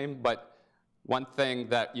the same, but One thing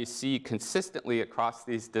that you see consistently across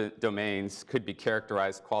these domains could be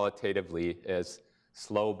characterized qualitatively as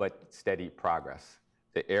slow but steady progress.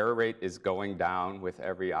 The error rate is going down with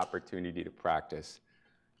every opportunity to practice,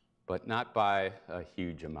 but not by a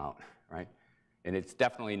huge amount, right? And it's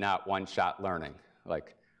definitely not one-shot learning.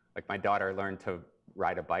 Like my daughter learned to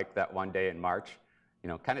ride a bike that one day in March. You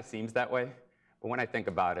know, kind of seems that way. But when I think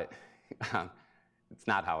about it, it's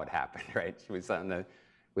not how it happened, right? She was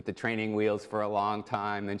with the training wheels for a long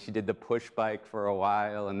time, then she did the push bike for a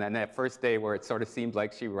while, and then that first day where it sort of seemed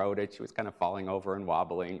like she rode it, she was kind of falling over and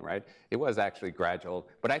wobbling, right? It was actually gradual.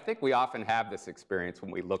 But I think we often have this experience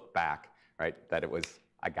when we look back, right? That it was,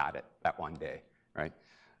 I got it that one day, right?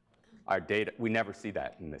 Our data, we never see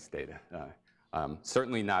that in this data.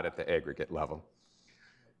 Certainly not at the aggregate level.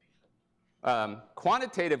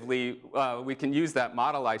 Quantitatively, we can use that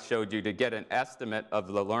model I showed you to get an estimate of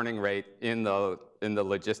the learning rate in the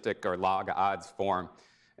logistic or log odds form.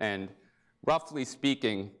 And roughly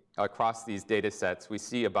speaking, across these data sets, we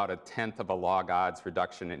see about 1/10 of a log odds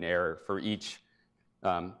reduction in error for each.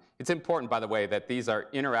 It's important, by the way, that these are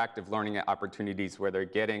interactive learning opportunities where they're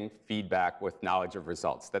getting feedback with knowledge of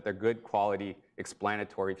results, that they're good quality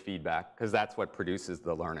explanatory feedback, because that's what produces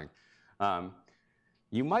the learning.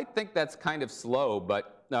 You might think that's kind of slow,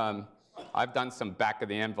 but I've done some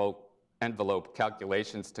back-of-the-envelope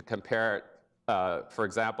calculations to compare it, for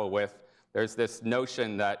example, there's this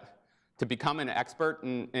notion that to become an expert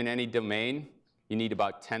in any domain, you need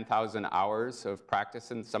about 10,000 hours of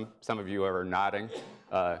practice, and some of you are nodding.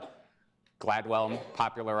 Gladwell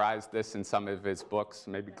popularized this in some of his books,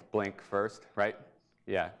 maybe Blink first, right?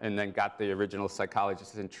 Yeah, and then got the original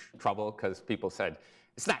psychologists in trouble because people said,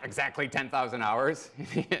 it's not exactly 10,000 hours.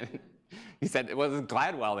 He said, it was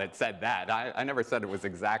Gladwell that said that. I never said it was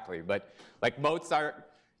exactly. But like Mozart,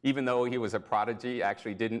 even though he was a prodigy,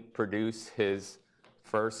 actually didn't produce his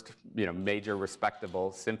first major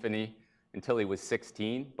respectable symphony until he was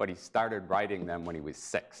 16. But he started writing them when he was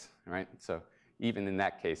 6, right? So even in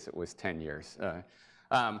that case, it was 10 years.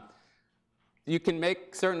 You can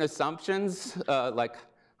make certain assumptions, like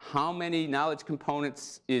how many knowledge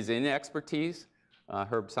components is in expertise.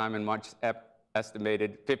 Herb Simon once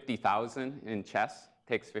estimated 50,000 in chess. It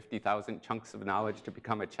takes 50,000 chunks of knowledge to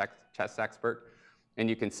become a chess expert. And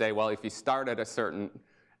you can say, well, if you start at a certain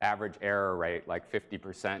average error rate, like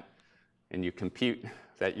 50%, and you compute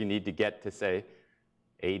that you need to get to, say,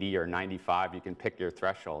 80 or 95, you can pick your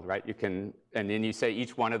threshold, right? You can, and then you say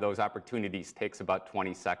each one of those opportunities takes about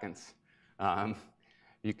 20 seconds.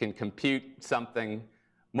 You can compute something.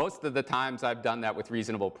 Most of the times I've done that with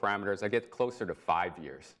reasonable parameters, I get closer to 5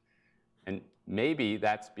 years. And maybe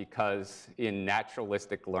that's because in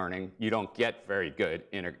naturalistic learning, you don't get very good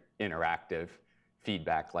interactive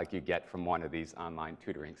feedback like you get from one of these online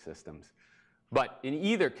tutoring systems. But in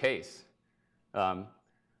either case,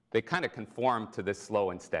 they kind of conform to this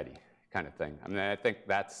slow and steady kind of thing. I mean, I think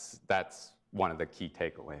that's one of the key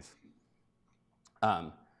takeaways.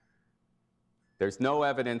 There's no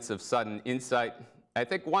evidence of sudden insight. I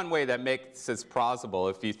think one way that makes this plausible,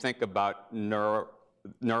 if you think about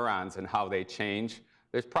neurons and how they change,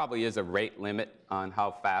 there probably is a rate limit on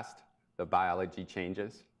how fast the biology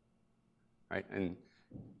changes, right? And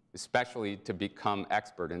especially to become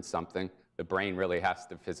expert in something, the brain really has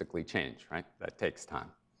to physically change, right? That takes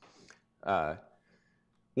time.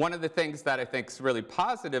 One of the things that I think is really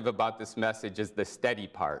positive about this message is the steady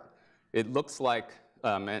part. It looks like,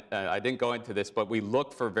 I didn't go into this, but we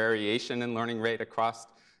look for variation in learning rate across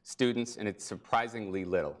students, and it's surprisingly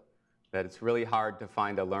little. That it's really hard to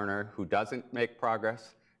find a learner who doesn't make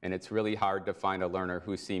progress, and it's really hard to find a learner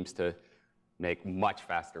who seems to make much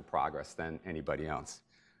faster progress than anybody else.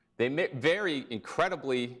 They vary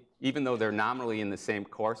incredibly, even though they're nominally in the same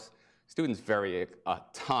course. Students vary a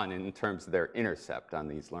ton in terms of their intercept on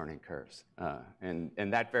these learning curves. And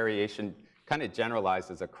that variation kind of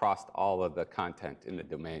generalizes across all of the content in the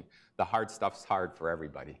domain. The hard stuff's hard for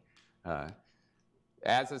everybody.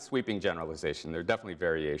 As a sweeping generalization, there are definitely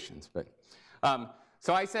variations. But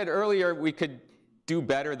so I said earlier we could do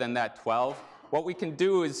better than that 12. What we can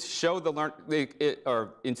do is show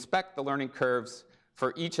or inspect the learning curves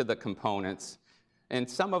for each of the components. And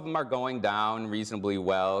some of them are going down reasonably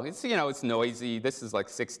well. It's, it's noisy. This is like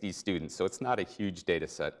 60 students, so it's not a huge data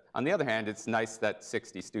set. On the other hand, it's nice that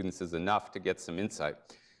 60 students is enough to get some insight.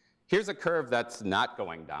 Here's a curve that's not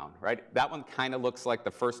going down, right? That one kind of looks like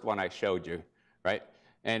the first one I showed you, right?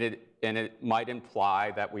 And it might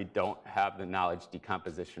imply that we don't have the knowledge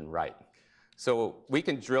decomposition right. So we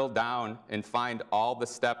can drill down and find all the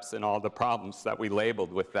steps and all the problems that we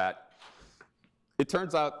labeled with that. It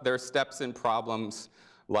turns out there are steps in problems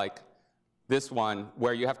like this one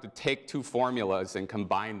where you have to take two formulas and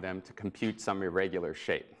combine them to compute some irregular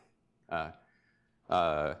shape.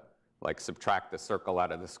 Like subtract the circle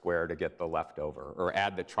out of the square to get the leftover, or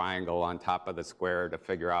add the triangle on top of the square to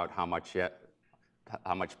figure out how much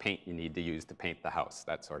paint you need to use to paint the house,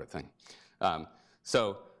 that sort of thing.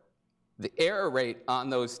 So the error rate on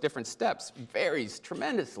those different steps varies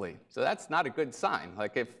tremendously. So that's not a good sign.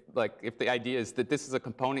 Like if the idea is that this is a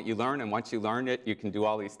component you learn, and once you learn it, you can do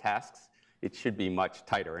all these tasks, it should be much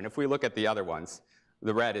tighter. And if we look at the other ones,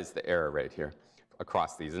 the red is the error rate here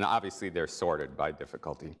across these. And obviously, they're sorted by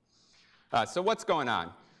difficulty. So what's going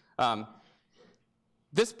on?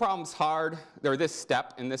 This problem's hard, or this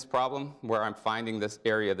step in this problem, where I'm finding this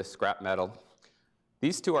area of the scrap metal.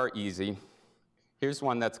 These two are easy. Here's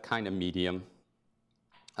one that's kind of medium.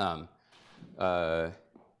 You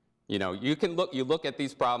know, you look at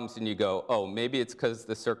these problems and you go, oh, maybe it's because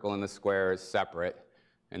the circle and the square is separate.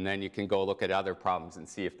 And then you can go look at other problems and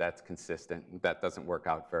see if that's consistent. That doesn't work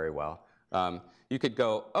out very well. You could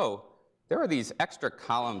go, oh, there are these extra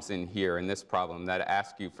columns in here in this problem that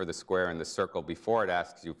ask you for the square and the circle before it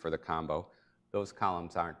asks you for the combo. Those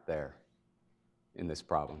columns aren't there in this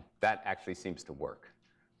problem. That actually seems to work.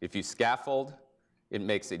 If you scaffold, it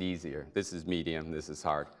makes it easier. This is medium, this is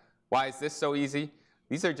hard. Why is this so easy?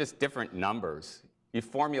 These are just different numbers. You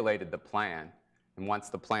formulated the plan, and once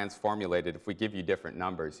the plan's formulated, if we give you different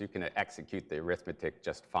numbers, you can execute the arithmetic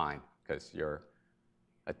just fine, because you're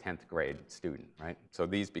a 10th grade student, right? So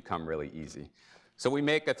these become really easy. So we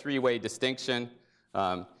make a three-way distinction.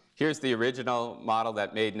 Here's the original model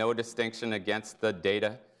that made no distinction against the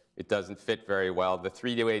data. It doesn't fit very well. The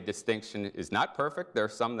three-way distinction is not perfect. There are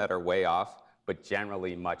some that are way off, but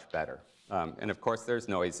generally much better. And of course, there's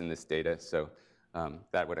noise in this data, so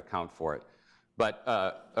that would account for it. But,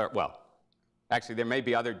 well, actually, there may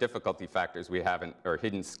be other difficulty factors we haven't, or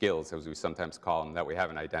hidden skills, as we sometimes call them, that we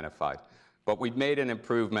haven't identified. But we've made an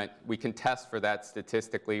improvement. We can test for that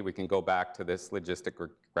statistically. We can go back to this logistic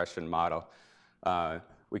regression model.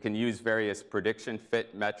 We can use various prediction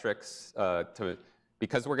fit metrics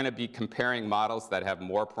because we're going to be comparing models that have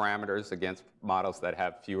more parameters against models that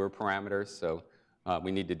have fewer parameters. So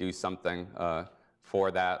we need to do something for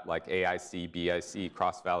that, like AIC, BIC,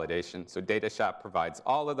 cross-validation. So DataShop provides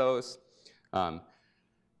all of those.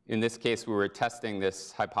 In this case, we were testing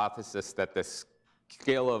this hypothesis that this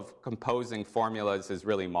skill of composing formulas is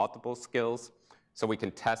really multiple skills. So we can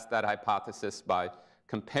test that hypothesis by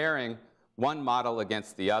comparing one model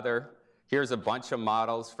against the other. Here's a bunch of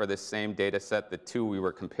models for this same data set. The two we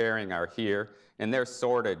were comparing are here, and they're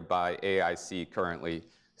sorted by AIC currently,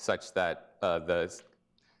 such that the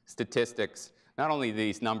statistics, not only are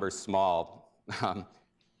these numbers small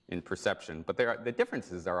in perception, but the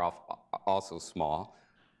differences are also small.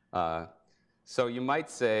 So you might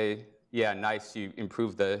say, yeah, nice, you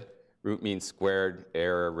improved the root mean squared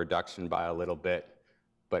error reduction by a little bit,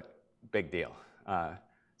 but big deal.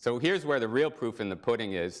 So here's where the real proof in the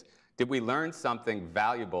pudding is. Did we learn something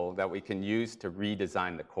valuable that we can use to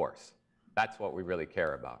redesign the course? That's what we really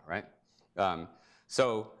care about, right?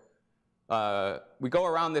 We go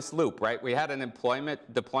around this loop, right? We had an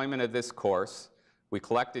deployment of this course. We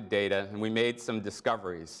collected data, and we made some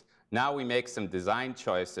discoveries. Now we make some design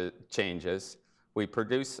changes. We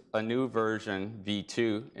produce a new version,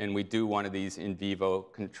 V2, and we do one of these in vivo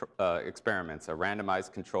experiments, a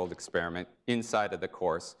randomized controlled experiment inside of the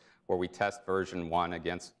course where we test version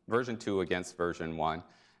 2 against version 1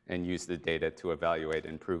 and use the data to evaluate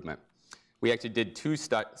improvement. We actually did two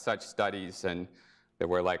such studies, and there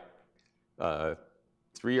were like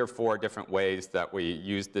 3 or 4 different ways that we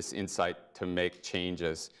used this insight to make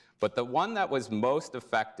changes. But the one that was most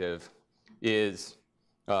effective is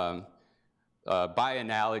by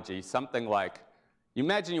analogy, something like, you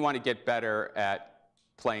imagine you want to get better at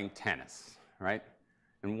playing tennis, right?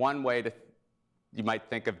 And one way you might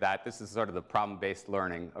think of that, this is sort of the problem-based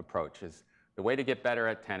learning approach, is the way to get better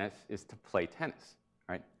at tennis is to play tennis,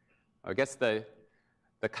 right? I guess the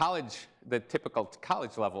typical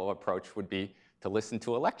college level approach would be to listen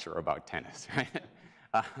to a lecture about tennis, right?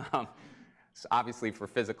 So obviously for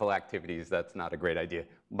physical activities, that's not a great idea.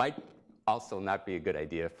 Might also not be a good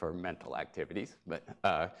idea for mental activities,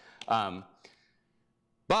 but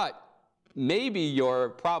maybe your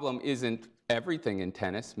problem isn't everything in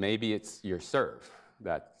tennis. Maybe it's your serve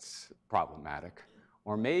that's problematic.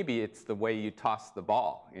 Or maybe it's the way you toss the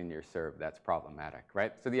ball in your serve that's problematic,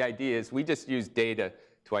 right? So the idea is we just use data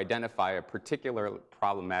to identify a particular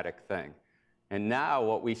problematic thing. And now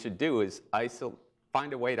what we should do is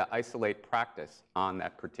find a way to isolate practice on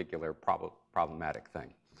that particular problematic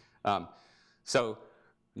thing. So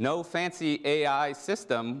no fancy AI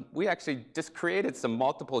system. We actually just created some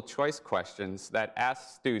multiple choice questions that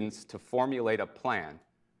asked students to formulate a plan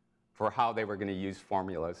for how they were going to use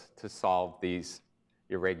formulas to solve these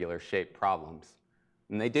irregular shaped problems.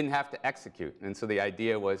 And they didn't have to execute. And so the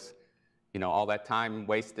idea was, all that time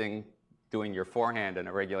wasting doing your forehand in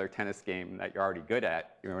a regular tennis game that you're already good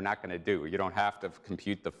at, you're not going to do. You don't have to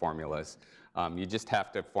compute the formulas. You just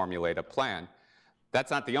have to formulate a plan. That's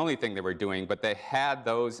not the only thing they were doing, but they had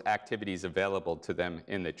those activities available to them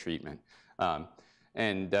in the treatment.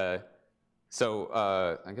 So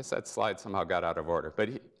I guess that slide somehow got out of order. But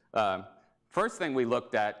first thing we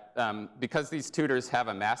looked at, because these tutors have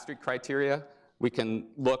a mastery criteria, we can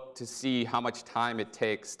look to see how much time it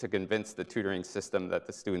takes to convince the tutoring system that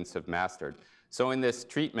the students have mastered. So in this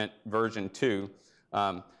treatment version 2,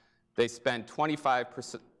 they spend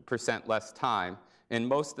 25% less time, and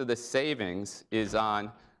most of the savings is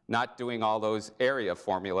on not doing all those area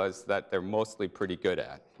formulas that they're mostly pretty good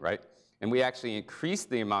at, right? And we actually increased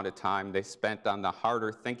the amount of time they spent on the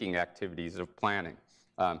harder thinking activities of planning.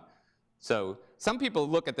 So some people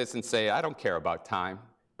look at this and say, I don't care about time.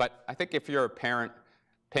 But I think if you're a parent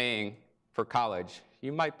paying for college,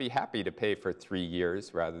 you might be happy to pay for 3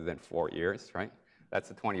 years rather than 4 years, right? That's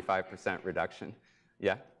a 25% reduction.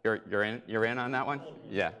 Yeah, you're in on that one?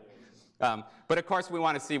 Yeah. But of course, we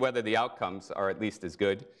want to see whether the outcomes are at least as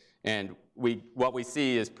good. And what we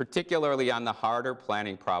see is, particularly on the harder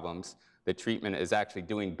planning problems, the treatment is actually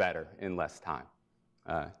doing better in less time.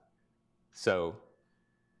 So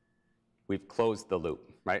we've closed the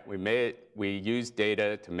loop, right? We used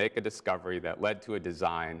data to make a discovery that led to a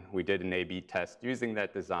design. We did an A/B test. Using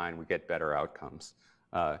that design, we get better outcomes.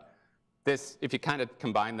 If you kind of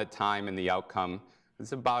combine the time and the outcome,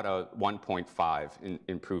 it's about a 1.5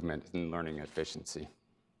 improvement in learning efficiency.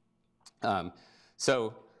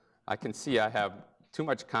 So I can see I have too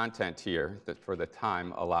much content here for the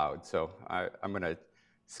time allowed. So I'm going to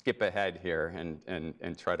skip ahead here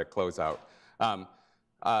and try to close out.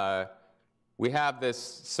 We have this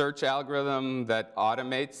search algorithm that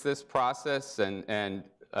automates this process, and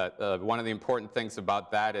one of the important things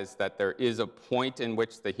about that is that there is a point in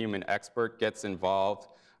which the human expert gets involved.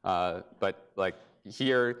 But like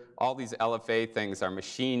here, all these LFA things are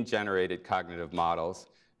machine-generated cognitive models,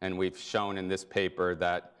 and we've shown in this paper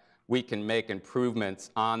that we can make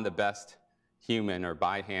improvements on the best human or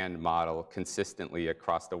by-hand model consistently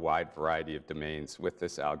across a wide variety of domains with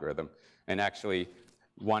this algorithm. And actually,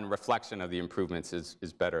 one reflection of the improvements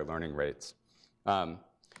is better learning rates.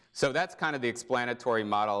 So that's kind of the explanatory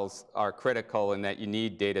models are critical in that you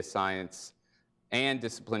need data science and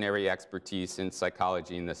disciplinary expertise in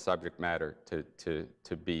psychology and the subject matter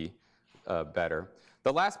to be better.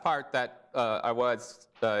 The last part that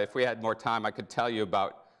if we had more time, I could tell you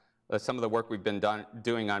about some of the work we've been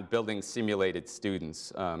doing on building simulated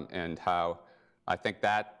students and how I think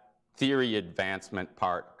that theory advancement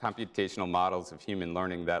part, computational models of human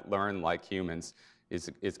learning that learn like humans, is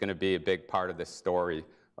going to be a big part of this story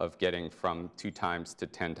of getting from 2 times to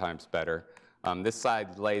 10 times better. This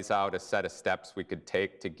slide lays out a set of steps we could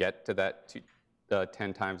take to get to that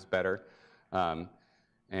 10 times better.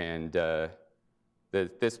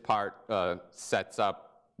 This part sets up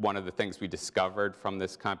one of the things we discovered from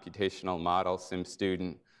this computational model,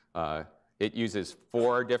 SimStudent. It uses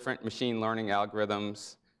 4 different machine learning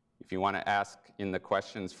algorithms. If you want to ask in the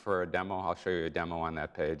questions for a demo, I'll show you a demo on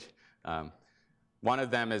that page. One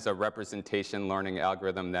of them is a representation learning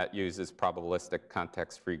algorithm that uses probabilistic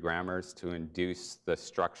context-free grammars to induce the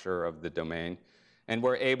structure of the domain. And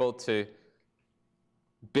we're able to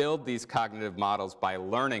build these cognitive models by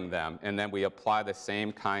learning them, and then we apply the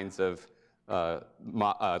same kinds of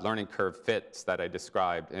learning curve fits that I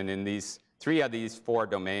described. And in these 3 of these 4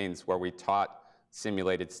 domains where we taught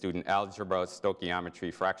simulated student algebra,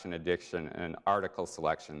 stoichiometry, fraction addition, and article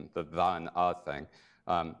selection, the and thing,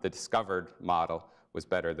 the discovered model was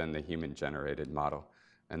better than the human-generated model.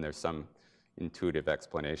 And there's some intuitive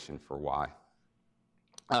explanation for why.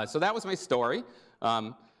 So that was my story.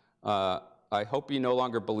 I hope you no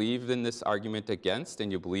longer believe in this argument against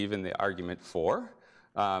and you believe in the argument for.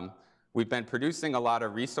 We've been producing a lot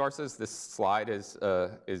of resources. This slide is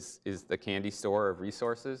the candy store of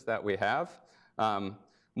resources that we have.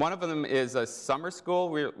 One of them is a summer school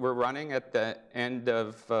we're running at the end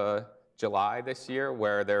of July this year,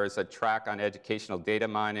 where there is a track on educational data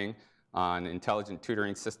mining, on intelligent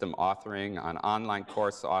tutoring system authoring, on online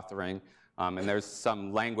course authoring, and there's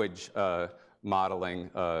some language modeling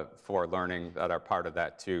for learning that are part of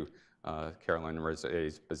that too. Carolyn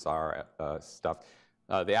Roset's bizarre stuff.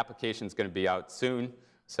 The application is going to be out soon,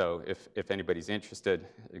 so if anybody's interested,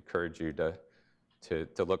 I encourage you to to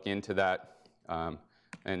look into that.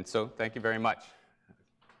 And so thank you very much.